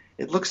continuum.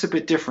 It looks a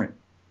bit different.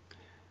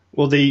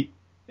 Well, the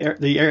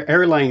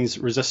airlines'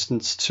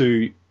 resistance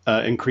to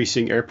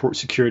increasing airport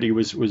security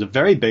was a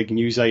very big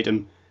news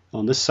item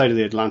on this side of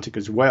the Atlantic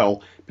as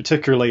well.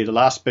 Particularly the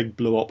last big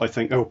blow up, I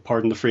think. Oh,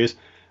 pardon the phrase.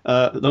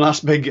 The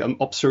last big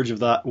upsurge of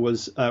that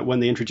was when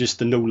they introduced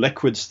the no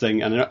liquids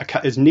thing, and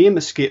his name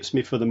escapes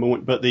me for the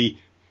moment. But the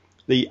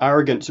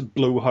arrogant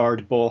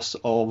blowhard boss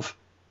of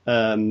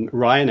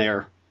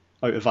Ryanair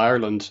out of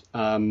Ireland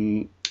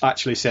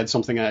actually said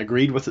something I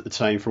agreed with at the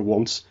time for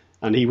once,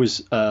 and he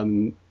was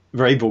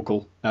very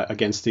vocal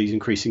against these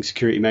increasing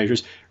security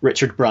measures.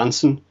 Richard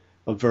Branson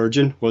of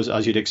Virgin was,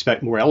 as you'd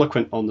expect, more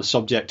eloquent on the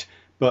subject.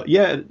 But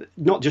yeah,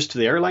 not just to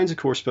the airlines, of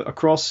course, but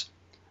across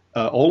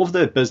all of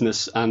the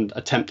business and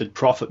attempted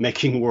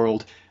profit-making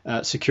world,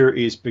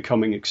 security is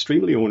becoming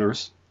extremely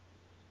onerous.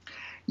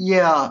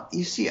 Yeah,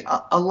 you see,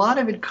 a lot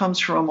of it comes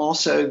from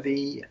also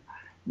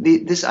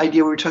this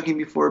idea we were talking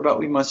before about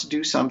we must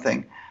do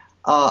something.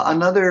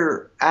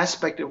 Another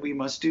aspect of we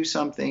must do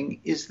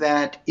something is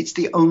that it's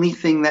the only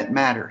thing that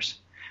matters.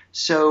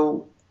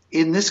 So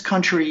in this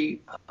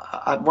country,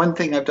 one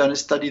thing I've done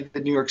is study the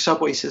New York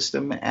subway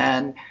system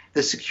and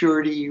the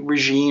security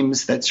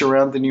regimes that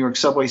surround the New York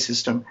subway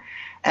system.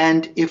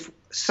 And if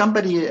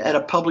somebody at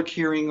a public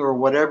hearing or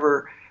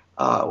whatever,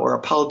 or a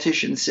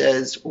politician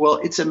says, well,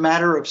 it's a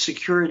matter of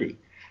security,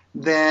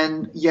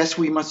 then yes,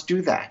 we must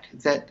do that.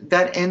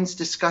 That ends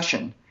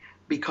discussion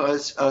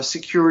because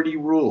security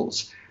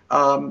rules.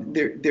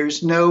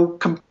 There's no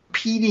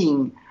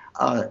competing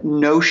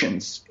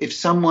notions if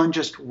someone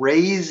just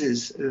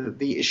raises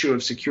the issue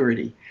of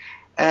security.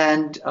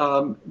 And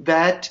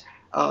that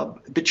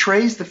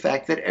betrays the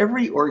fact that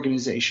every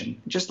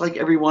organization, just like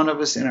every one of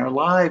us in our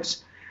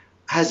lives,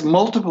 has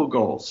multiple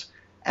goals.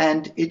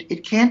 And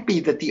it can't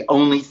be that the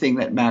only thing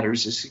that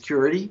matters is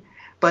security.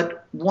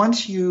 But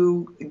once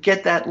you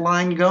get that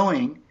line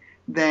going,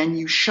 then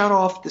you shut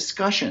off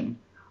discussion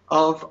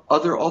of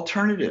other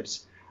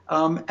alternatives,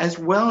 as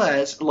well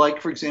as,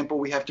 like, for example,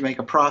 we have to make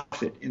a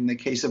profit in the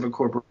case of a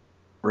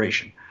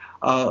corporation,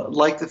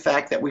 like the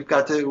fact that we've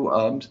got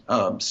to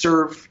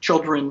serve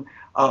children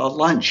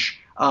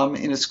lunch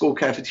in a school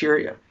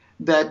cafeteria,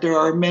 that there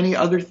are many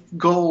other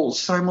goals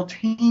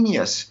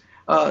simultaneous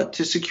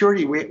to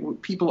security.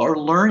 People are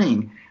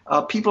learning.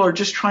 People are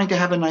just trying to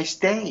have a nice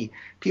day.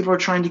 People are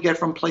trying to get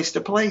from place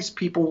to place.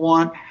 People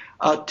want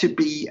to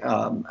be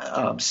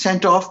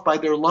sent off by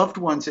their loved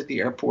ones at the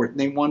airport, and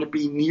they want to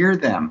be near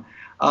them.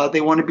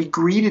 They want to be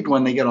greeted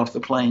when they get off the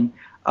plane,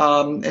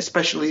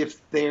 especially if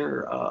they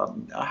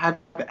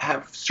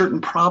have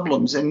certain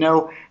problems, and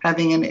know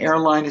having an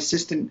airline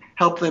assistant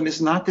help them is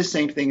not the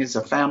same thing as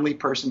a family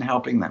person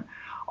helping them.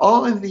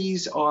 All of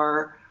these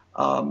are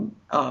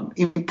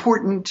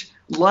important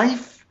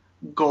life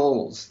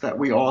goals that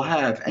we all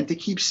have, and to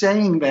keep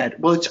saying that,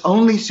 well, it's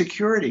only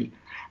security,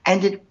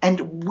 and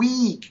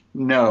we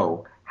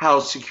know how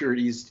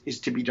security is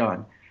to be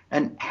done,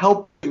 and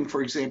helping,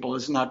 for example,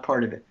 is not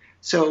part of it.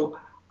 So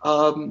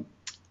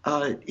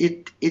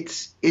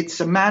it's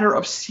a matter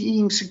of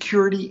seeing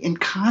security in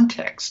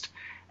context,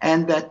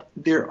 and that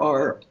there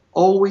are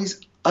always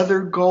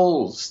other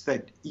goals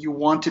that you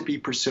want to be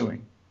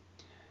pursuing.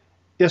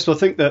 Yes, well, I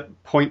think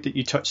that point that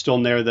you touched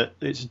on there, that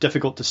it's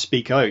difficult to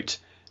speak out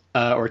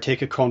or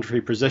take a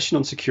contrary position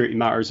on security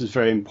matters, is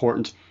very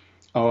important.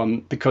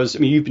 Because I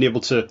mean, you've been able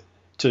to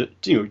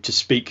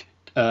speak,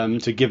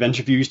 to give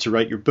interviews, to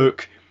write your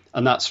book,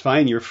 and that's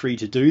fine. You're free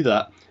to do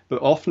that.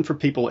 But often for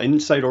people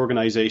inside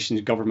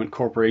organisations, government,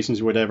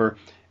 corporations, whatever,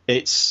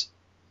 it's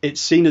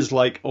seen as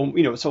like,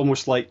 it's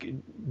almost like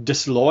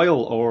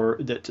disloyal, or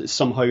that it's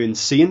somehow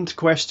insane to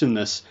question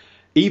this.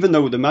 Even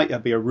though there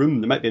might be a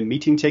room, there might be a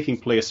meeting taking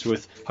place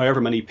with however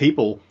many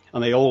people,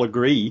 and they all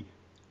agree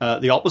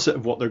the opposite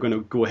of what they're going to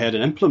go ahead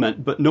and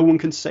implement, but no one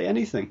can say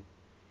anything.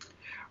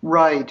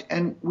 Right,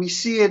 and we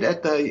see it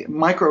at the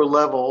micro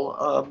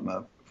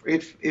level.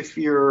 If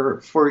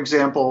you're, for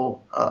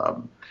example,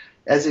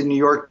 as in New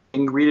York,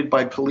 being greeted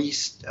by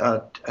police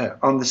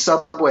on the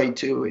subway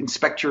to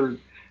inspect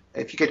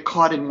if you get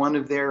caught in one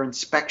of their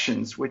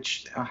inspections,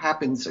 which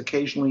happens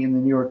occasionally in the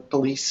New York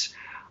police.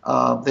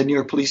 The New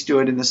York police do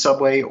it in the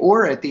subway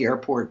or at the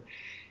airport.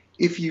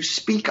 If you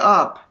speak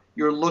up,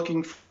 you're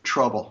looking for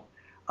trouble.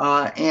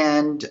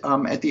 And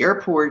at the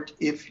airport,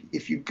 if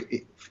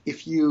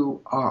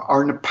you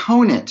are an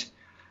opponent,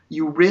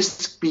 you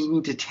risk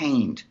being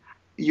detained.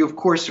 You, of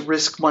course,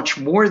 risk much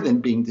more than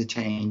being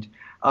detained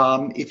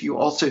if you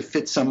also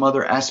fit some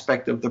other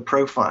aspect of the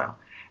profile.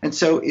 And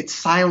so it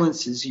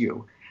silences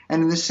you.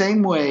 And in the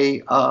same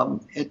way,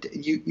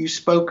 you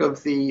spoke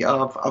of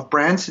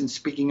Branson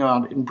speaking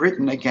out in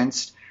Britain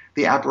against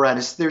the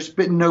apparatus. There's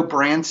been no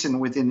Branson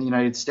within the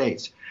United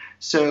States.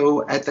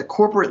 So at the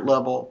corporate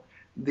level,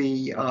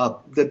 the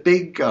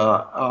big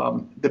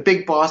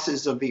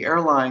bosses of the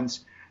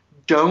airlines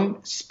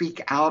don't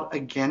speak out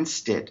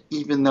against it,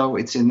 even though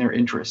it's in their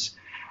interests.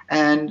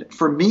 And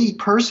for me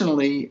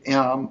personally,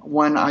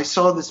 when I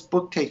saw this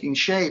book taking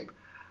shape,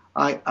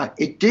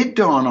 it did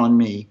dawn on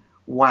me,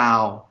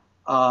 wow.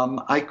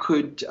 I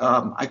could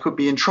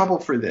be in trouble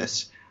for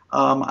this.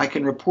 I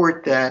can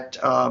report that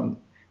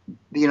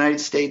the United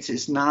States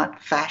is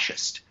not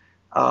fascist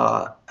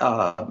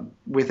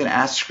with an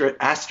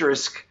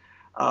asterisk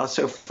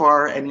so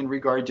far and in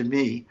regard to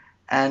me,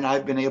 and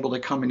I've been able to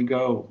come and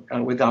go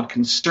without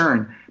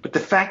concern. But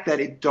the fact that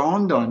it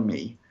dawned on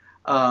me,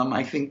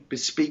 I think,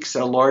 bespeaks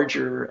a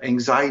larger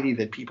anxiety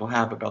that people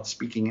have about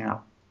speaking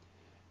out.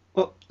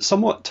 Well,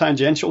 somewhat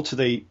tangential to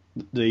the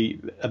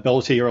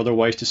ability or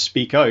otherwise to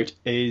speak out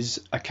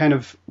is a kind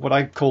of what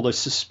I call the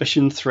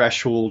suspicion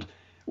threshold,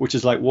 which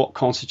is like what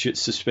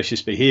constitutes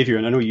suspicious behaviour.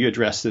 And I know you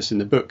address this in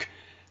the book.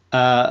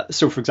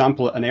 So, for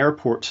example, at an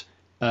airport,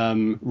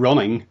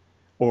 running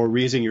or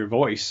raising your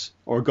voice,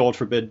 or God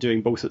forbid,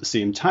 doing both at the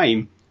same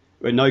time,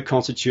 it now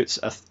constitutes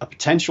a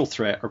potential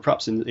threat, or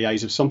perhaps in the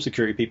eyes of some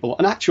security people,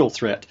 an actual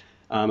threat.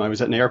 I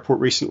was at an airport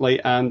recently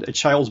and a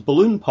child's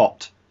balloon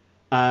popped.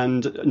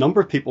 And a number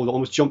of people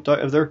almost jumped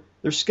out of their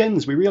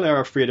skins. We really are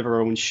afraid of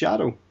our own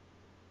shadow.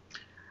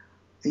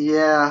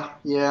 Yeah.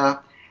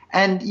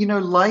 And,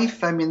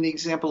 life, I mean, the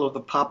example of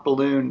the pop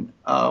balloon,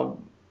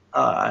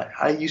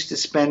 I used to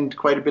spend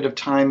quite a bit of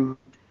time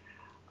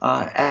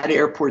at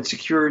airport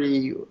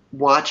security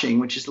watching,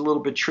 which is a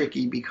little bit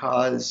tricky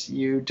because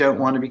you don't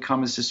want to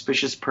become a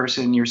suspicious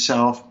person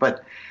yourself.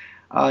 But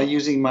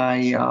using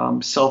my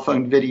cell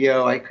phone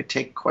video, I could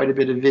take quite a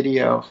bit of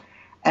video.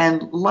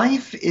 And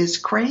life is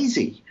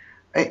crazy.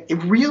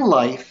 Real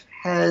life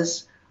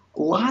has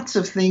lots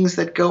of things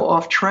that go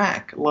off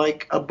track,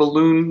 like a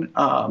balloon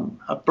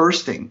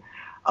bursting,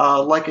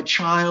 like a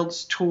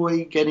child's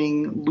toy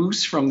getting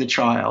loose from the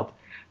child.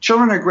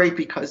 Children are great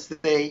because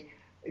they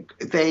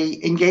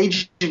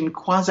engage in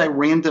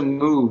quasi-random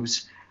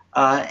moves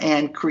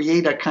and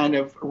create a kind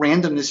of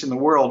randomness in the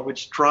world,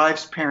 which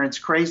drives parents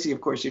crazy,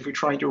 of course, if you're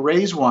trying to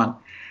raise one.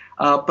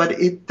 But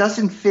it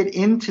doesn't fit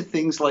into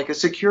things like a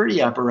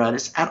security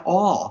apparatus at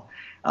all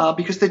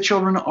because the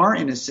children are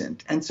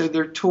innocent. And so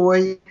their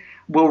toy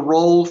will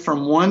roll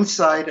from one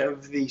side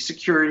of the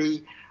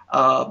security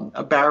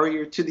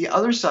barrier to the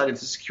other side of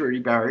the security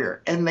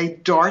barrier, and they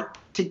dart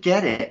to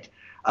get it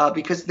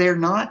because they're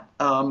not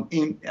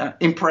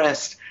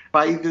impressed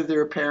by either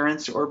their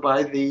parents or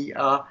by the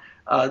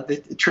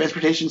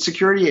Transportation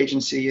Security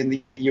Agency in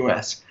the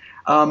U.S.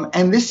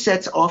 And this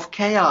sets off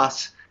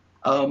chaos.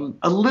 A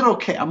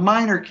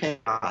minor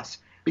chaos,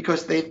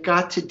 because they've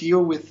got to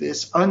deal with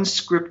this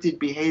unscripted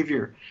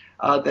behavior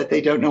that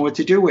they don't know what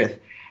to do with.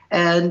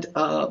 And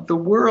the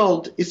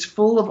world is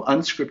full of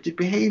unscripted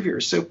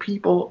behavior. So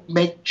people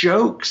make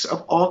jokes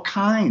of all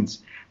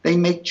kinds. They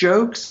make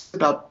jokes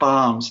about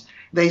bombs.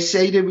 They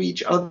say to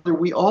each other,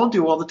 we all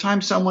do all the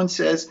time, someone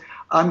says,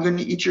 I'm going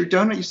to eat your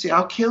donut. You say,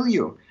 I'll kill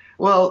you.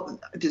 Well,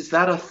 is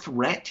that a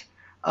threat?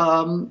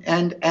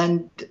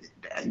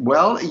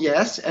 Well,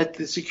 yes, at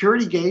the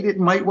security gate, it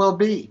might well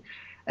be.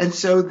 And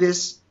so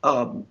this,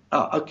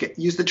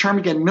 use the term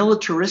again,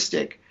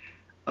 militaristic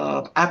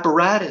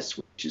apparatus,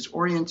 which is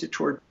oriented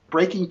toward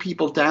breaking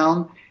people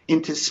down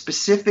into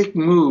specific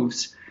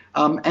moves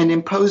and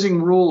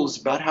imposing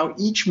rules about how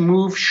each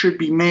move should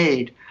be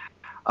made,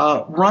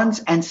 runs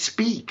against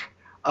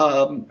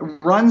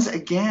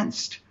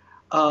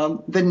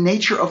the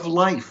nature of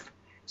life.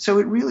 So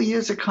it really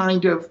is a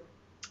kind of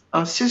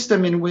a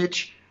system in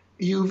which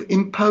you've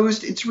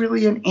imposed, it's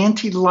really an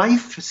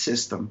anti-life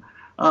system.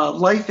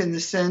 Life in the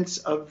sense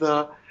of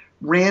the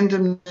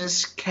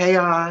randomness,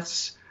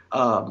 chaos,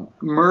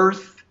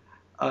 mirth,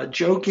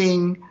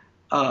 joking,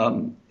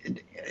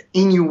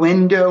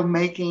 innuendo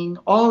making.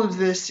 All of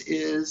this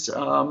is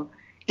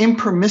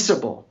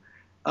impermissible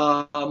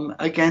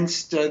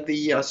against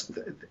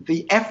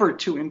the effort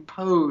to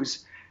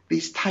impose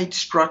these tight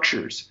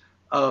structures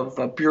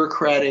of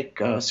bureaucratic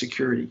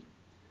security.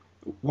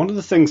 One of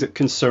the things that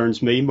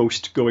concerns me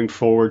most going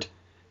forward,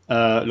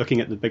 looking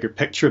at the bigger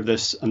picture of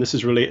this, and this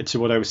is related to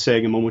what I was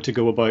saying a moment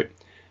ago about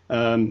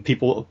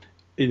people,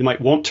 they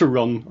might want to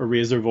run or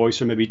raise their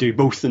voice or maybe do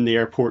both in the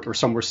airport or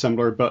somewhere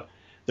similar, but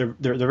they're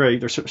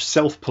sort of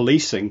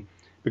self-policing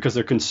because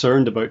they're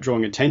concerned about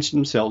drawing attention to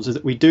themselves, is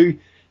that we do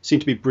seem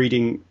to be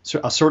breeding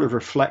a sort of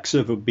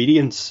reflexive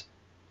obedience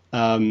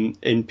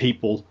in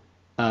people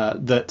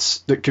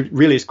that could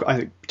really is, I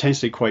think,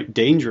 potentially quite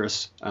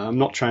dangerous. I'm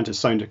not trying to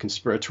sound a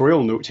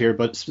conspiratorial note here,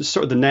 but it's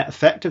sort of the net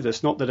effect of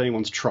this, not that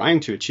anyone's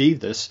trying to achieve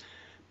this,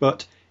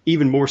 but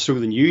even more so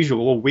than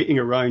usual, waiting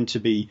around to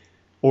be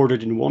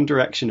ordered in one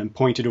direction and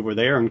pointed over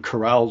there and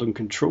corralled and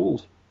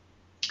controlled.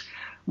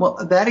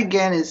 Well, that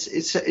again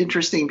it's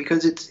interesting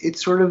because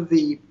it's sort of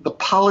the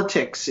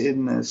politics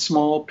in the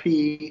small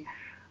p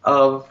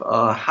of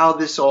how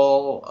this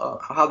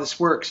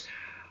works.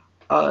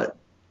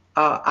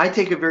 I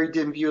take a very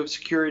dim view of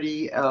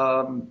security,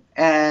 but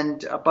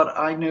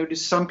I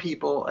notice some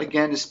people,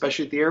 again,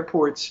 especially at the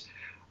airports,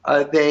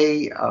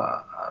 they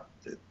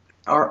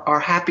are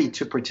happy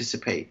to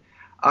participate.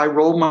 I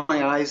roll my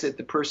eyes at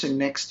the person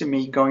next to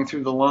me going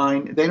through the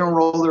line. They don't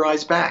roll their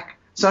eyes back.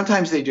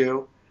 Sometimes they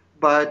do,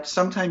 but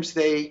sometimes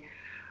they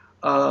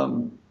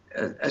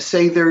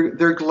say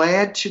they're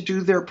glad to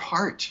do their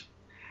part.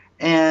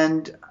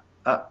 And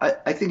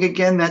I think,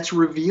 again, that's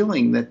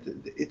revealing that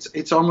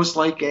it's almost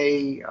like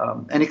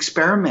an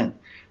experiment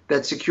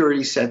that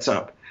security sets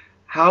up.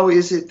 How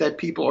is it that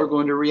people are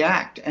going to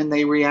react? And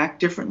they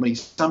react differently.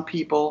 Some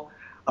people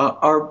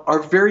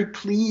are very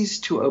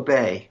pleased to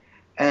obey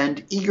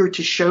and eager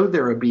to show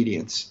their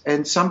obedience.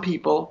 And some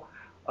people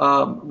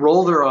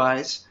roll their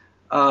eyes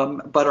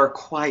but are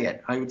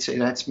quiet. I would say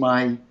that's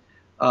my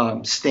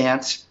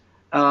stance.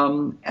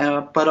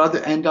 But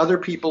other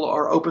people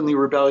are openly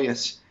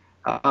rebellious.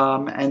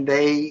 And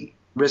they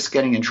risk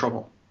getting in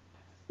trouble.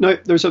 Now,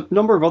 there's a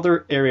number of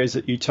other areas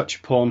that you touch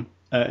upon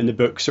in the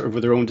book, sort of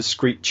with their own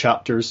discrete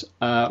chapters,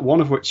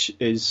 one of which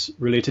is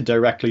related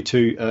directly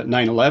to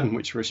 9/11,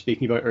 which we were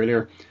speaking about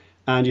earlier.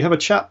 And you have a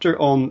chapter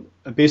on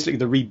basically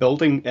the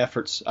rebuilding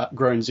efforts at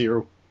Ground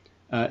Zero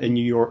in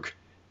New York,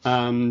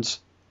 and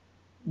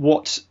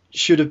what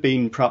should have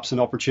been perhaps an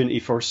opportunity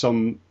for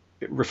some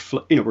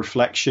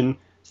reflection,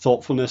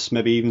 thoughtfulness,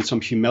 maybe even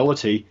some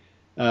humility,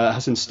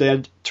 has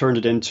instead turned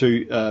it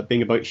into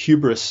being about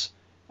hubris,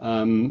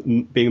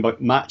 being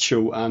about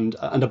macho and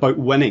about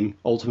winning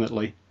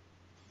ultimately.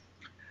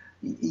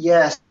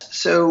 Yes.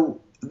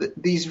 So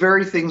these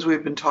very things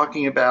we've been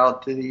talking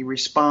about, the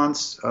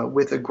response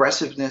with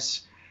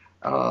aggressiveness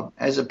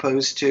as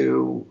opposed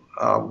to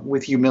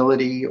with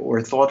humility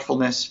or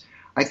thoughtfulness,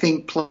 I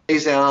think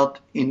plays out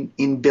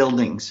in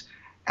buildings,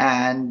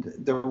 and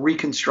the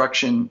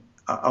reconstruction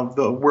of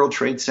the World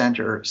Trade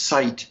Center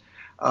site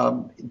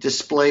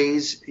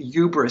displays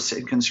hubris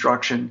in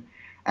construction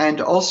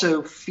and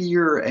also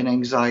fear and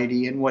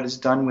anxiety and what is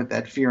done with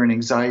that fear and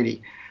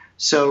anxiety.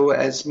 So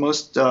as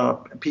most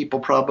people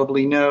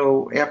probably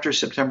know, after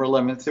September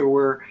 11th, there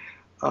were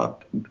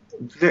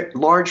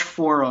large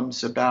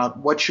forums about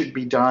what should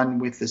be done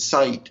with the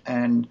site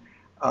and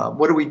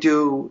what do we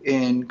do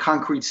in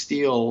concrete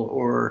steel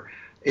or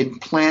in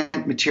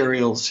plant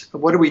materials?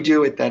 What do we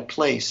do at that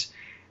place?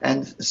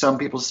 And some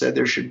people said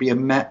there should be a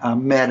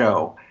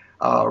meadow,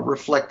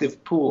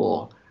 reflective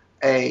pool,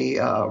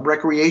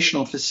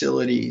 recreational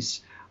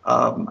facilities.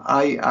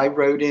 I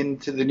wrote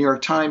into the New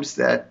York Times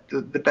that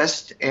the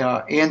best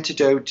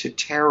antidote to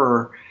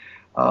terror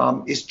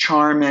is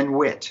charm and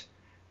wit.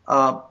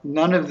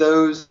 None of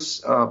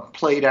those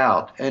played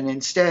out, and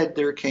instead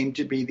there came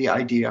to be the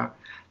idea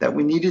that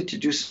we needed to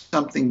do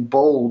something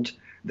bold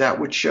that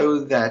would show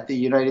that the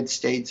United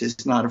States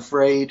is not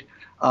afraid,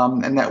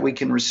 and that we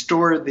can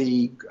restore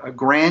the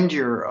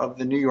grandeur of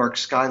the New York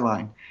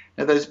skyline.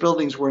 Now, those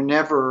buildings were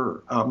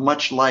never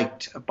much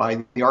liked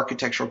by the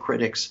architectural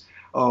critics,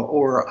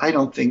 or I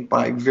don't think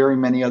by very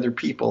many other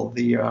people,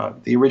 the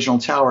original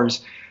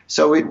towers.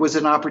 So it was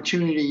an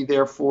opportunity,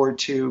 therefore,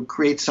 to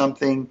create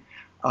something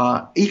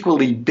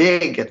equally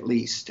big, at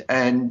least,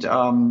 and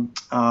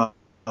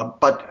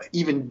but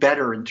even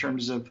better in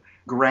terms of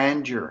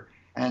grandeur.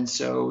 And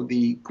so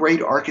the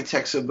great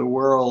architects of the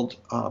world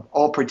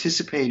all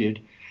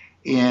participated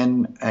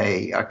in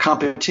a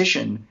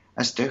competition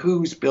as to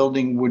whose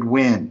building would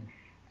win.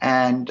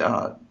 And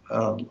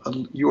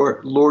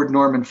your Lord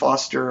Norman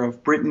Foster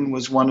of Britain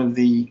was one of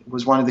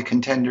the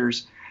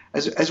contenders,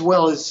 as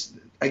well as,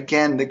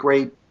 again, the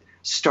great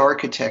star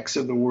architects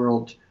of the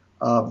world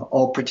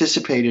all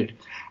participated.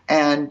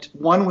 And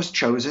one was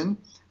chosen,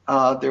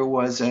 there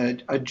was a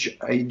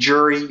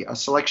jury, a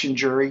selection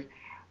jury,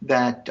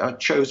 that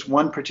chose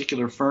one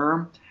particular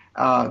firm.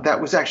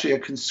 That was actually a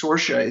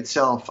consortia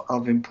itself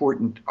of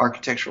important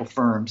architectural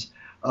firms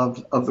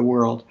of the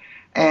world.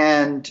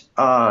 And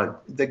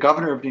the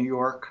governor of New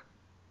York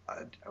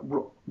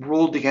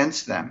ruled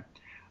against them.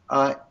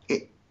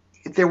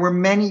 There were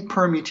many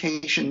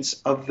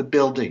permutations of the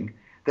building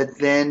that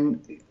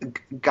then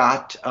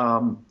got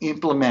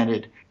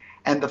implemented.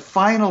 And the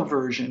final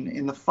version,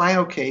 in the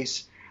final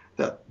case,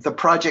 the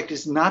project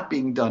is not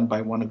being done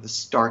by one of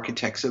the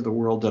architects of the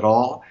world at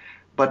all,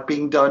 but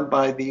being done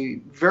by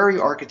the very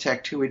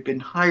architect who had been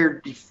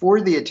hired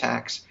before the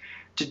attacks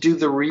to do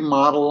the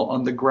remodel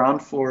on the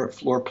ground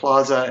floor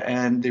plaza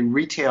and the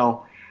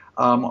retail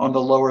on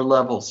the lower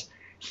levels.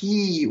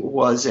 He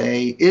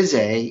is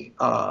a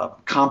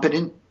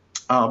competent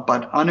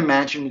but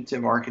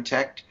unimaginative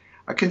architect,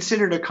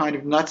 considered a kind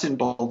of nuts and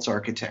bolts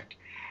architect,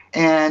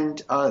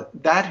 and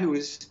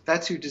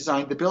that's who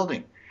designed the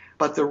building.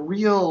 But the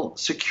real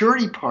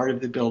security part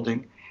of the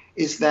building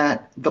is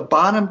that the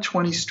bottom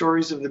 20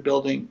 stories of the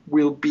building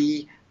will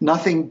be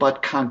nothing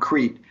but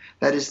concrete.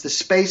 That is, the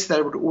space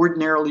that would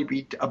ordinarily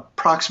be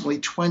approximately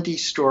 20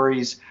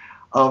 stories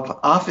of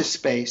office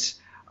space,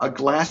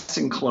 glass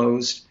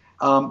enclosed,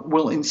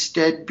 will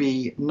instead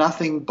be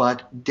nothing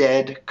but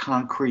dead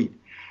concrete.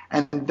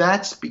 And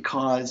that's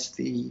because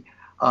the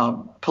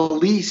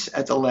police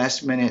at the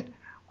last minute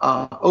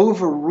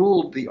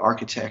overruled the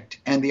architect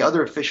and the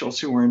other officials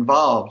who were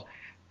involved,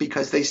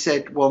 because they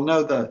said, well,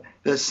 no,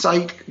 the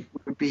site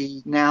would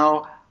be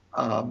now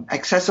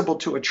accessible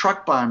to a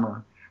truck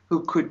bomber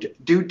who could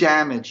do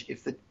damage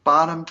if the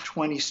bottom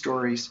 20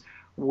 stories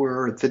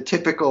were the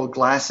typical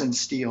glass and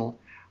steel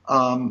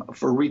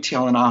for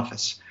retail and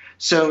office.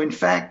 So, in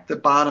fact, the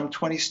bottom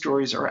 20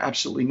 stories are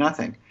absolutely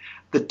nothing.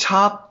 The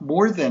top,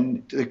 more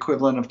than the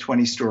equivalent of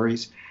 20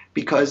 stories,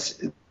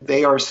 because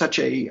they are such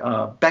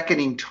a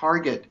beckoning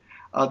target.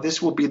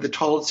 This will be the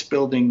tallest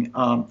building.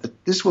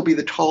 This will be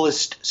the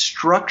tallest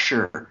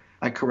structure,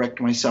 I correct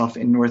myself,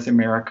 in North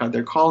America.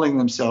 They're calling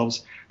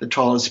themselves the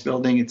tallest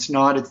building. It's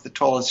not. It's the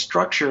tallest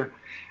structure,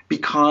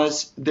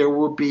 because there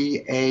will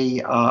be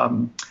a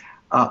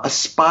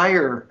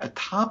spire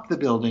atop the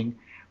building,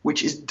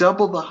 which is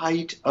double the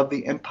height of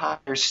the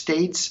Empire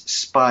State's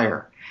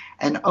spire.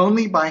 And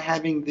only by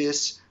having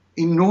this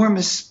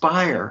enormous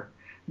spire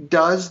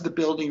does the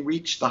building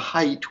reach the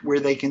height where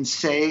they can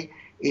say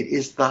it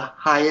is the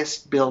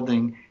highest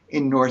building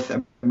in North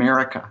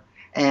America,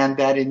 and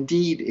that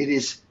indeed it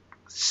is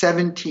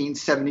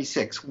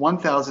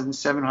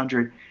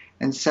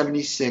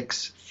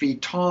 1,776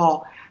 feet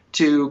tall,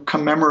 to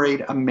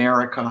commemorate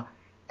America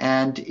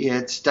and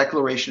its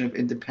Declaration of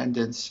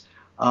Independence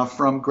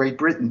from Great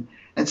Britain.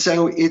 And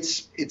so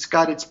it's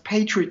got its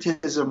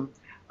patriotism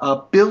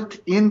built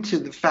into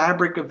the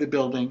fabric of the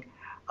building,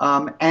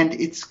 and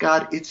it's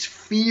got its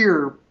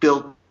fear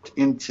built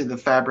into the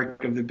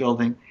fabric of the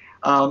building.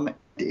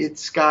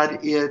 It's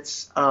got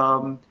its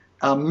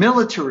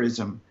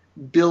militarism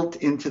built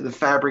into the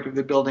fabric of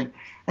the building.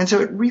 And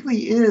so it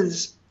really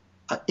is,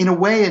 in a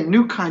way, a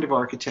new kind of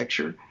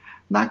architecture.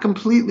 Not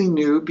completely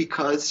new,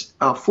 because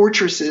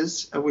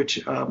fortresses,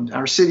 which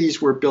our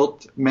cities were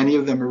built, many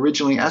of them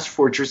originally as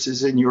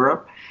fortresses in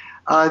Europe,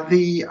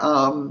 the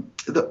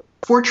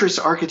fortress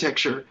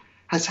architecture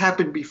has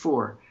happened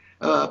before.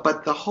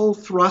 But the whole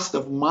thrust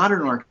of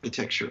modern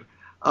architecture,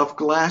 of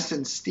glass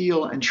and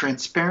steel and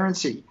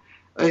transparency,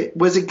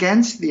 was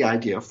against the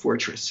idea of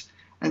fortress.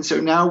 And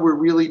so now we're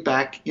really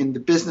back in the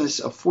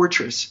business of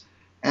fortress.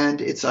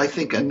 And it's, I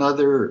think,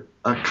 another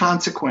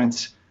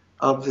consequence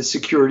of the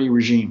security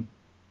regime.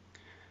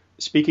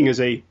 Speaking as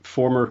a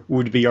former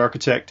would-be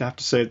architect, I have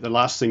to say that the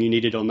last thing you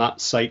needed on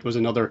that site was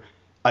another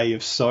Eye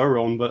of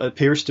Sauron, but it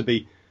appears to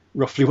be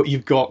roughly what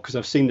you've got, because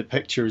I've seen the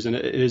pictures and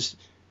it is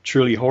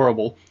truly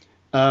horrible.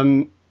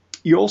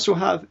 You also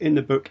have in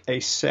the book a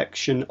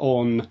section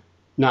on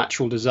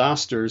natural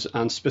disasters,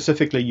 and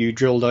specifically you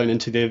drill down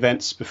into the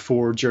events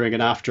before, during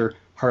and after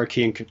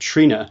Hurricane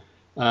Katrina.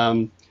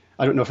 I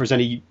don't know if there's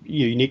any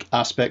unique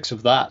aspects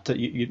of that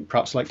you'd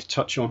perhaps like to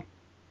touch on.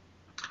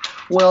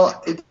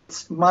 Well,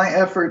 it's my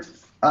effort.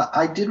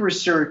 I did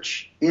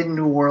research in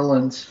New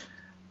Orleans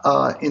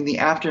in the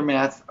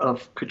aftermath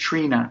of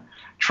Katrina,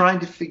 trying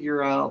to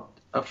figure out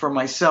for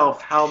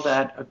myself how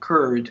that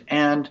occurred.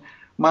 And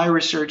my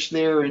research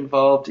there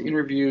involved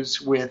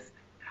interviews with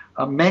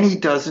many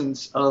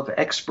dozens of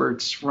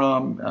experts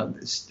from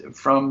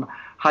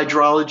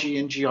hydrology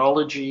and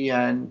geology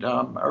and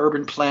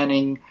urban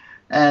planning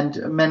and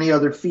many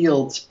other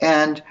fields.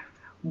 And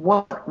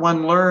what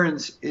one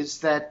learns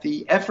is that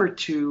the effort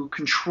to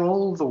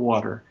control the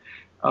water,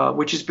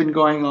 which has been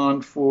going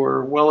on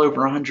for well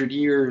over 100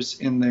 years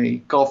in the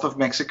Gulf of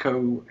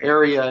Mexico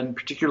area, and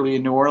particularly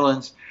in New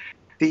Orleans,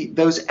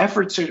 those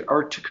efforts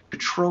are to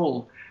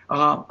control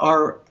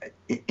are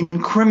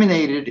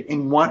incriminated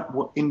in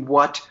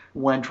what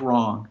went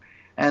wrong.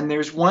 And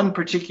there's one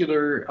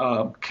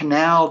particular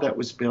canal that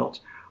was built,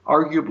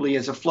 arguably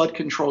as a flood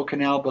control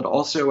canal, but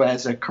also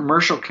as a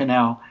commercial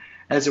canal.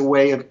 as a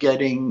way of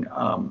getting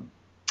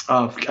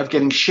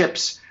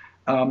ships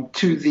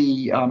to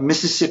the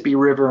Mississippi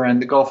River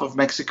and the Gulf of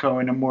Mexico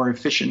in a more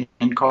efficient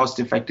and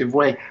cost-effective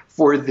way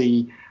for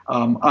the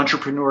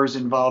entrepreneurs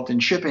involved in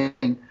shipping.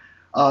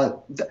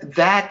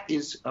 That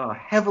is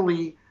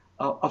heavily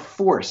a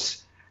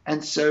force.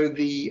 And so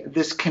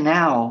this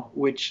canal,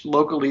 which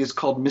locally is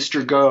called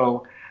Mr.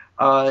 Go,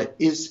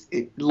 is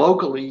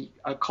locally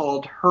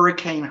called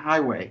Hurricane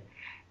Highway,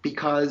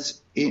 because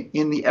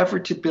in the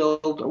effort to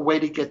build a way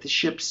to get the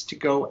ships to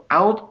go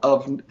out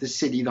of the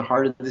city, the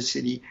heart of the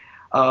city,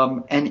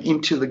 and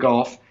into the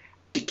Gulf,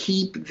 to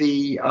keep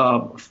the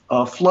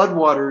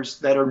floodwaters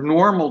that are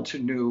normal to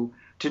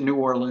New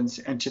Orleans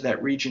and to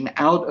that region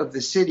out of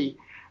the city,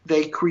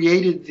 they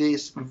created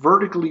this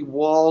vertically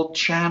walled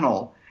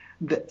channel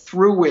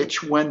through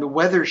which, when the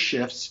weather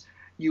shifts,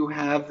 you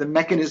have the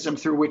mechanism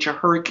through which a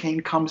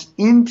hurricane comes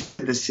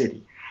into the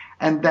city.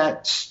 And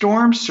that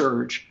storm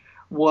surge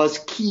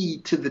was key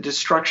to the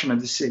destruction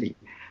of the city.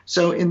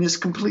 So in this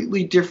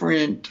completely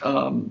different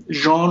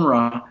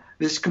genre,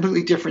 this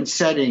completely different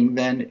setting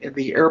than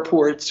the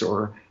airports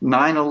or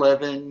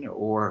 9/11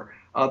 or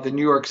the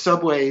New York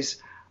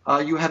subways,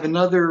 you have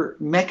another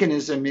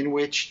mechanism in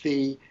which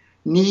the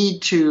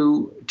need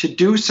to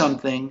do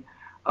something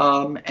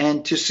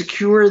and to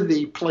secure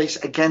the place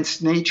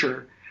against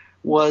nature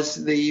was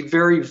the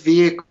very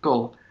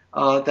vehicle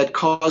that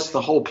caused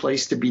the whole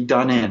place to be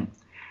done in.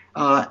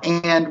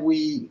 And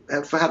we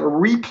have had a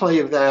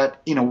replay of that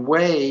in a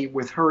way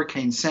with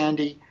Hurricane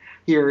Sandy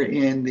here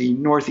in the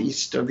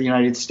northeast of the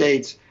United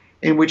States,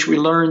 in which we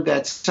learned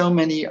that so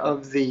many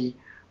of the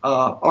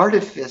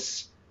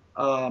artifice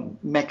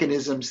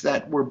mechanisms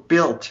that were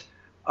built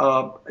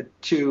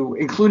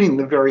including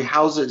the very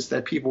houses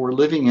that people were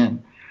living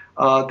in,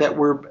 that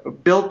were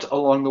built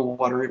along the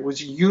water. It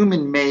was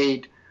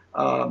human-made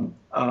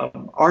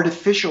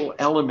artificial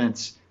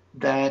elements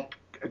that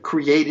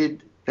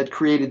created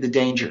the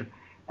danger.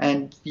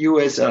 And you,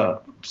 as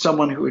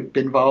someone who had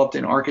been involved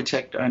in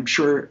architect, I'm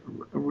sure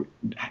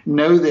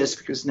know this,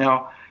 because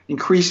now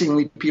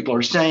increasingly people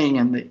are saying,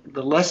 and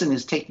the lesson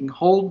is taking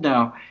hold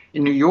now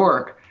in New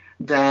York,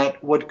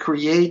 that what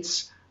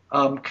creates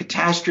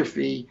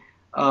catastrophe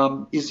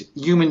is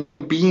human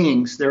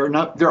beings. There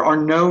are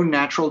no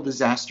natural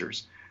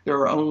disasters. There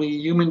are only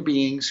human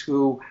beings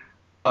who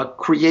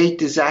create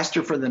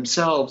disaster for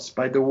themselves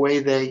by the way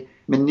they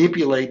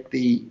manipulate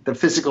the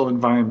physical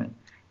environment.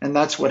 And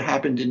that's what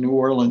happened in New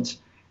Orleans.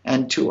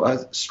 And to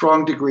a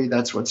strong degree,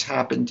 that's what's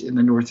happened in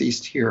the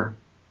Northeast here.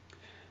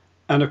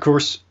 And of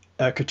course,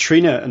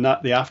 Katrina and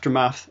the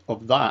aftermath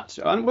of that,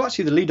 and well,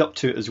 actually the lead up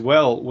to it as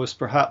well, was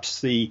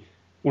perhaps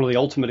one of the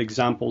ultimate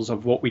examples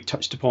of what we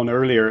touched upon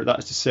earlier. That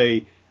is to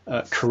say,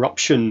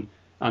 corruption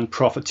and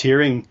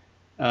profiteering,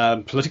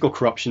 political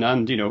corruption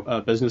and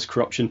business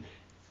corruption,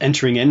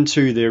 entering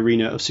into the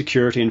arena of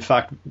security. In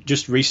fact,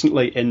 just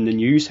recently in the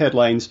news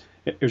headlines,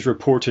 it was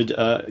reported,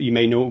 you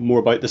may know more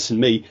about this than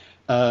me,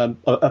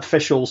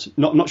 officials,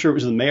 not sure it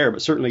was the mayor,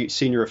 but certainly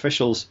senior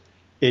officials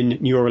in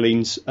New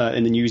Orleans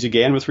in the news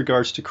again with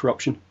regards to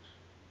corruption.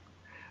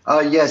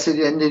 Yes,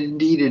 and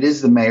indeed it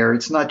is the mayor.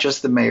 It's not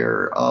just the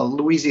mayor.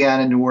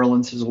 Louisiana and New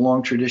Orleans has a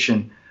long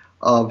tradition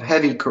of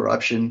heavy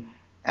corruption,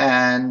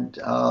 and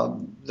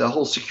the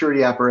whole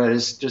security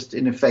apparatus just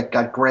in effect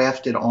got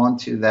grafted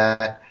onto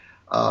that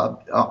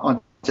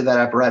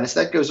apparatus.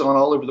 That goes on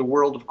all over the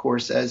world, of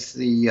course, as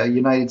the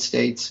United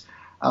States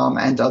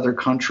and other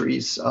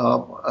countries,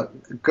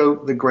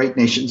 the great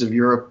nations of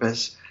Europe,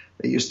 as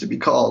they used to be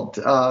called,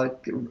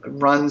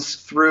 runs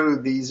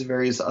through these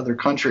various other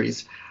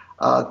countries,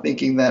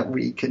 thinking that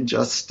we can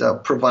just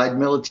provide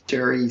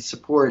military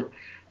support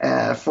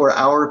for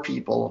our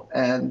people,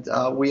 and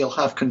we'll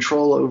have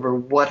control over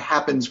what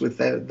happens with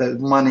the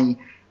money,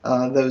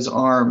 those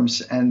arms,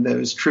 and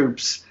those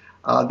troops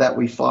that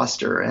we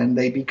foster. And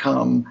they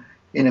become,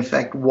 in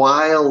effect,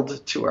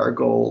 wild to our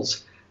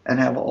goals and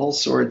have all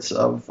sorts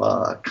of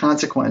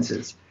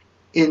consequences.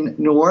 In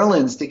New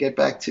Orleans, to get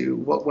back to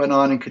what went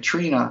on in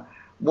Katrina,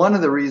 one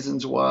of the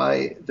reasons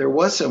why there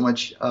was so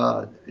much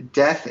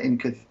death in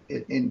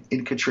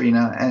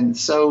Katrina and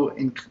so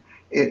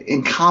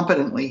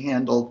incompetently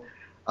handled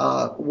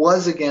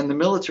was, again, the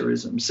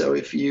militarism. So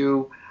if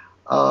you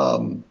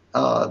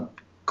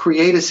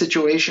create a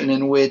situation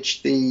in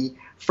which the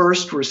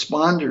first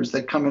responders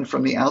that come in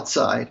from the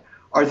outside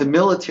are the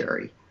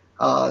military,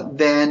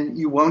 then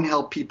you won't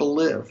help people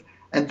live.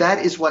 And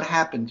that is what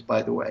happened,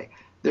 by the way.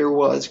 There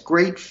was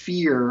great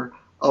fear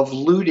of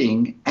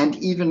looting and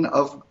even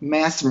of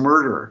mass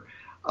murder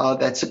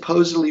that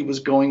supposedly was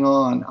going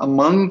on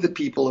among the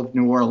people of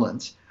New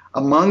Orleans,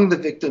 among the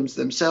victims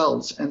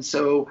themselves. And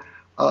so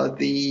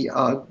the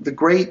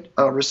great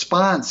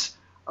response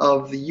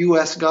of the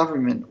U.S.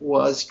 government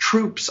was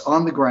troops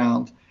on the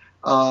ground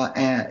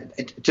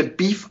and to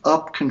beef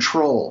up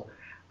control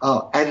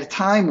at a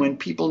time when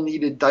people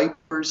needed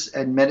diapers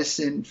and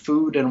medicine,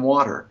 food and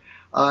water.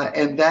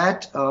 And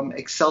that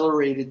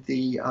accelerated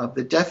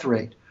the death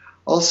rate.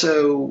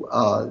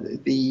 Also,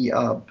 the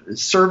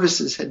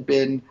services had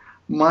been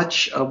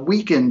much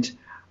weakened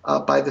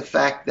by the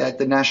fact that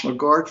the National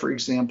Guard, for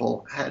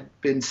example, had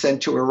been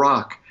sent to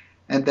Iraq,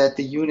 and that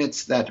the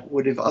units that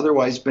would have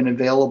otherwise been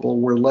available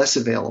were less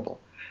available.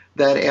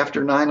 That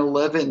after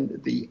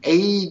 9/11, the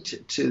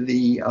aid to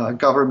the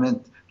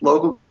government,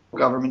 local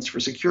governments for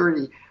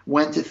security,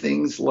 went to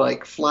things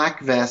like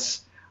flak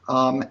vests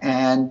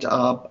and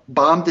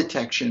bomb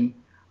detection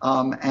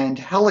and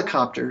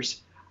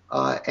helicopters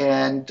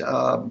and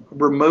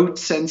remote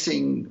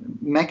sensing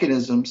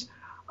mechanisms,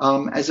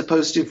 as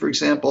opposed to, for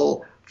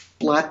example,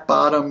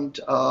 flat-bottomed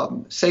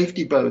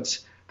safety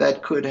boats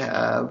that could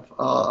have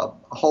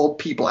hauled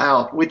people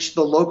out, which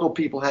the local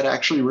people had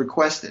actually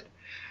requested.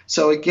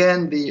 So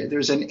again,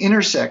 there's an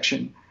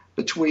intersection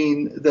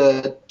between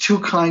the two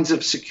kinds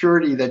of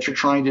security that you're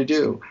trying to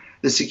do.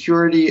 The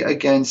security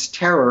against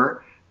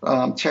terror,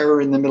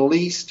 terror in the Middle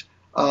East,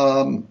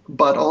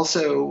 but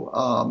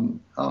also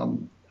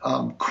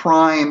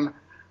crime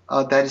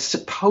that is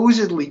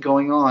supposedly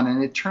going on.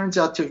 And it turns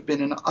out to have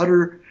been an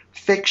utter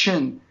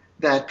fiction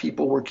that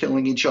people were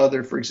killing each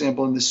other. For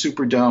example, in the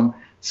Superdome,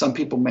 some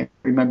people may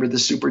remember the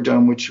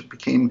Superdome, which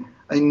became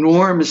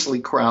enormously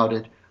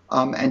crowded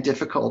and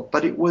difficult,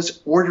 but it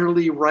was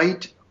orderly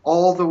right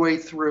all the way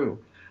through.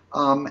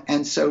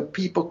 And so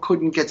people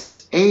couldn't get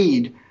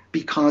aid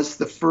because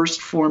the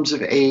first forms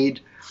of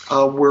aid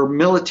were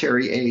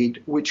military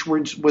aid, which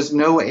was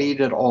no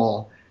aid at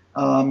all,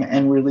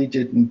 and really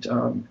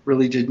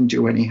didn't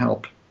do any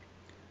help.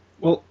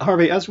 Well,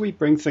 Harvey, as we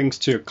bring things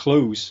to a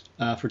close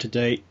for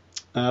today,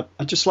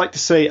 I'd just like to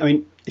say, I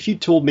mean, if you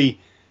told me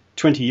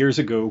 20 years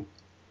ago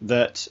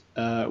that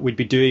we'd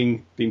be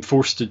being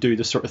forced to do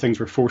the sort of things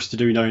we're forced to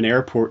do now in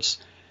airports,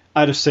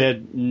 I'd have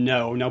said,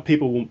 no,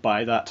 people won't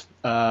buy that.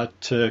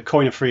 To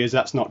coin a phrase,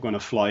 that's not going to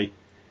fly.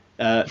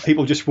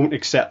 People just won't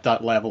accept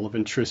that level of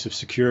intrusive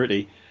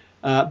security.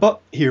 But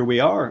here we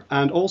are.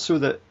 And also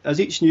that as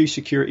each new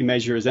security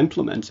measure is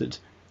implemented,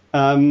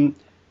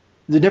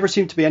 there never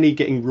seemed to be any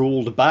getting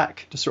rolled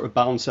back to sort of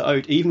balance it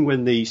out. Even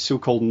when the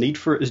so-called need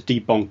for it is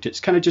debunked,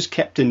 it's kind of just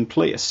kept in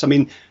place. I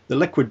mean, the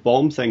liquid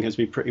bomb thing has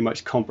been pretty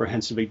much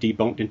comprehensively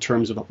debunked in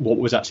terms of what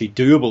was actually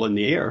doable in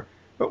the air.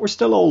 But we're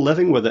still all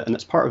living with it, and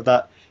it's part of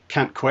that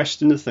can't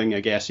question the thing,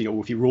 I guess.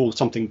 If you roll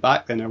something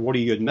back, then what are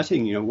you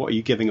admitting? What are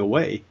you giving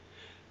away?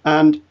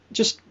 And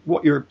just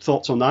what your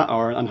thoughts on that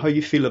are, and how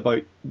you feel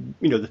about,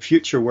 the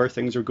future, where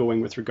things are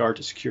going with regard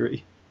to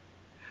security.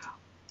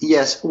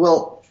 Yes,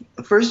 well,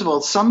 first of all,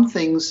 some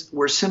things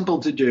were simple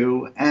to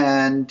do,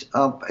 and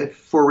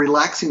for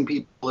relaxing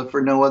people, if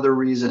for no other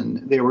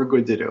reason, they were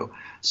good to do.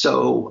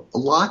 So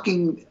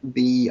locking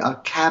the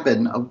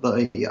cabin of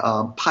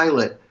the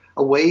pilot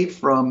away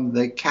from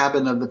the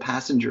cabin of the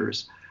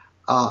passengers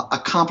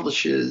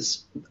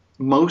accomplishes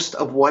most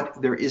of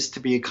what there is to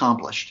be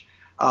accomplished,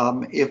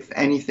 if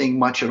anything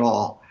much at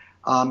all.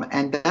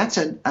 And that's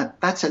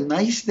a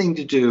nice thing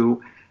to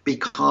do,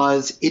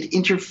 because it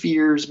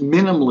interferes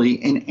minimally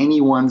in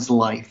anyone's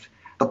life.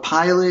 The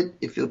pilot,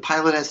 if the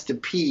pilot has to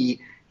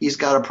pee, he's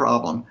got a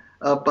problem.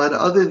 But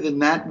other than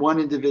that one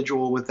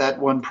individual with that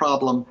one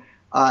problem,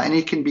 and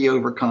it can be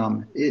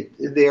overcome,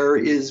 there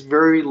is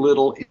very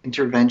little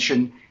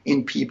intervention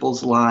in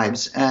people's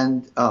lives.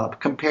 And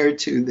compared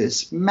to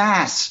this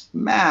mass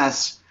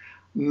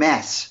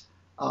mess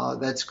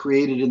that's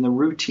created in the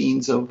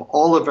routines of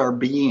all of our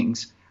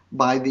beings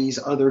by these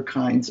other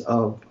kinds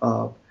of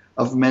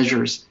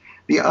measures.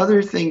 The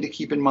other thing to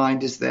keep in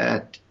mind is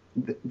that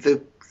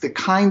the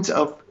kinds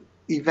of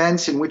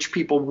events in which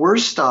people were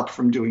stopped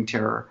from doing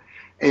terror,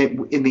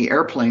 in the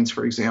airplanes,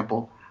 for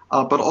example,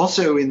 but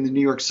also in the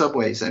New York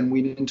subways, and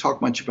we didn't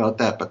talk much about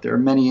that, but there are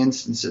many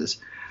instances,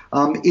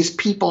 is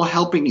people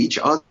helping each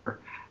other.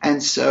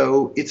 And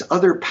so it's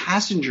other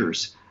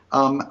passengers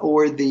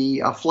or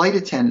the flight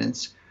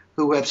attendants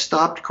who have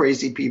stopped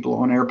crazy people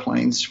on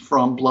airplanes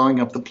from blowing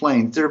up the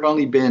planes. There have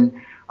only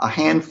been a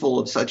handful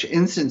of such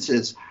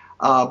instances,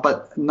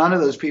 but none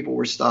of those people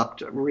were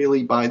stopped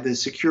really by the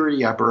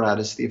security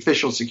apparatus, the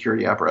official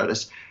security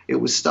apparatus. It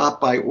was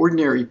stopped by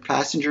ordinary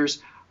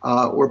passengers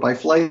or by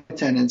flight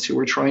attendants who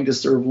were trying to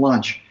serve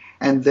lunch,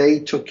 and they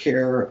took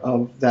care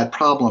of that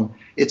problem.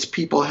 It's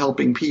people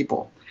helping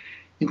people.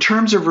 In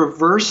terms of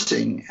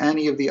reversing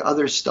any of the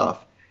other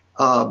stuff,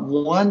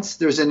 once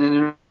there's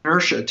an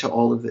inertia to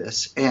all of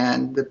this,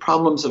 and the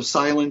problems of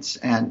silence,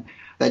 and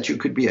that you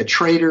could be a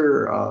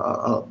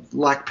traitor,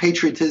 lack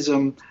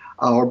patriotism,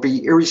 or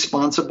be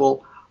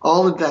irresponsible,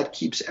 all of that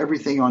keeps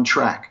everything on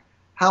track.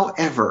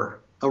 However,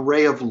 a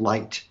ray of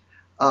light.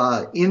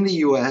 In the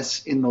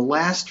U.S., in the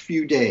last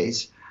few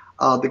days,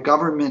 the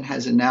government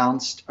has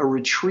announced a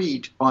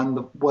retreat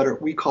on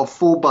what we call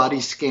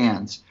full-body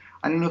scans.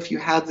 I don't know if you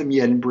have them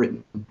yet in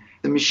Britain.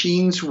 The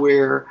machines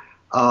where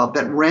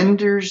that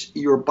renders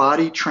your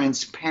body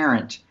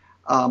transparent.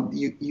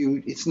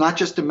 It's not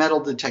just a metal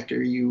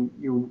detector.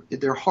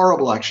 They're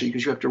horrible, actually,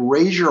 because you have to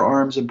raise your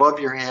arms above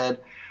your head,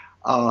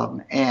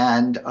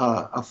 and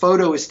a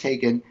photo is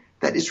taken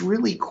that is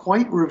really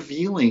quite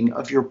revealing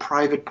of your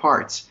private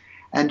parts.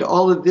 And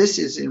all of this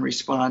is in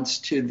response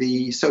to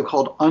the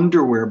so-called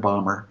underwear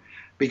bomber,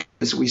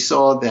 because we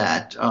saw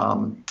that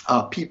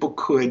people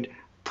could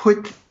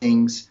put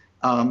things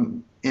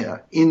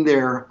in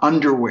their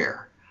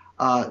underwear.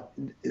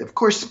 Of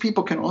course,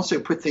 people can also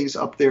put things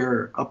up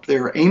their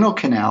anal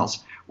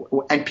canals,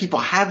 and people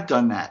have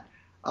done that,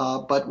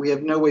 but we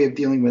have no way of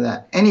dealing with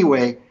that.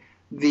 Anyway,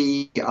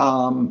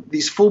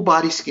 these full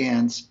body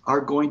scans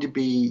are going to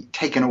be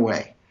taken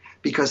away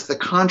because the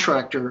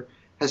contractor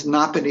has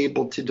not been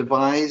able to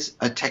devise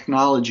a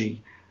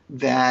technology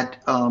that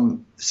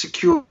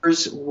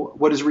secures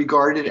what is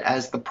regarded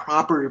as the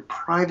proper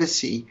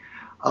privacy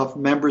of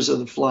members of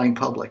the flying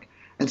public.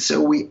 And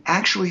so we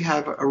actually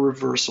have a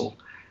reversal.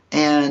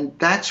 And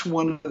that's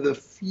one of the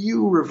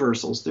few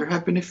reversals. There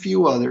have been a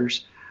few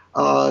others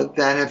that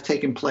have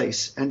taken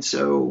place. And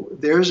so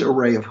there's a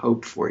ray of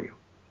hope for you.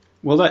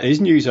 Well, that is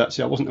news,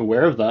 actually. I wasn't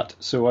aware of that.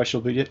 So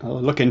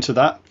I'll look into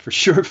that for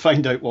sure,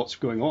 find out what's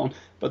going on.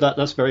 But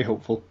that's very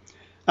hopeful.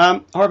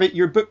 Harvey,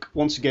 your book,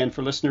 once again,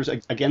 for listeners,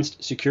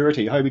 Against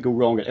Security, How We Go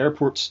Wrong at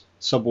Airports,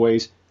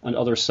 Subways and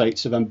Other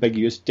Sites of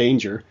Ambiguous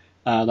Danger.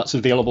 That's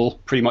available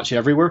pretty much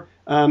everywhere.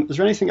 Is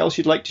there anything else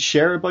you'd like to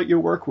share about your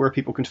work, where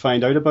people can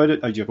find out about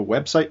it? Do you have a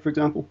website, for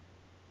example?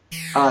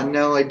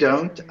 No, I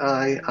don't.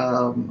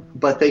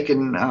 But they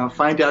can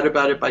find out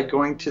about it by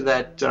going to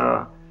that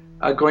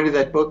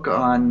book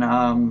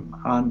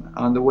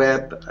on the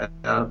web.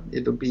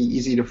 It'll be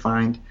easy to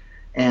find,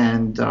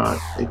 and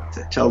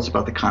it tells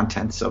about the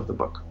contents of the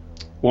book.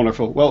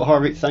 Wonderful. Well,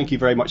 Harvey, thank you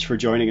very much for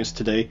joining us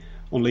today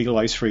on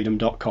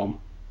LegalizeFreedom.com.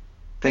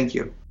 Thank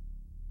you.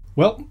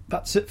 Well,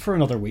 that's it for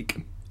another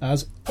week.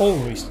 As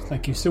always,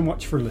 thank you so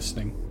much for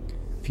listening.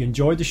 If you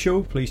enjoyed the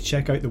show, please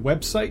check out the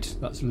website.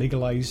 That's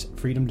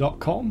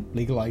LegalizeFreedom.com,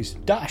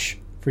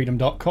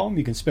 legalize-freedom.com.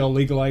 You can spell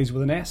legalize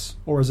with an S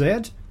or a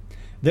Z.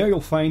 There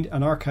you'll find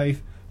an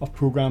archive of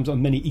programs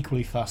on many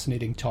equally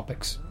fascinating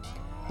topics.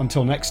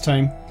 Until next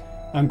time,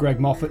 I'm Greg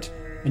Moffat,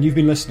 and you've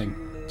been listening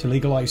to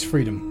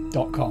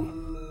LegalizeFreedom.com.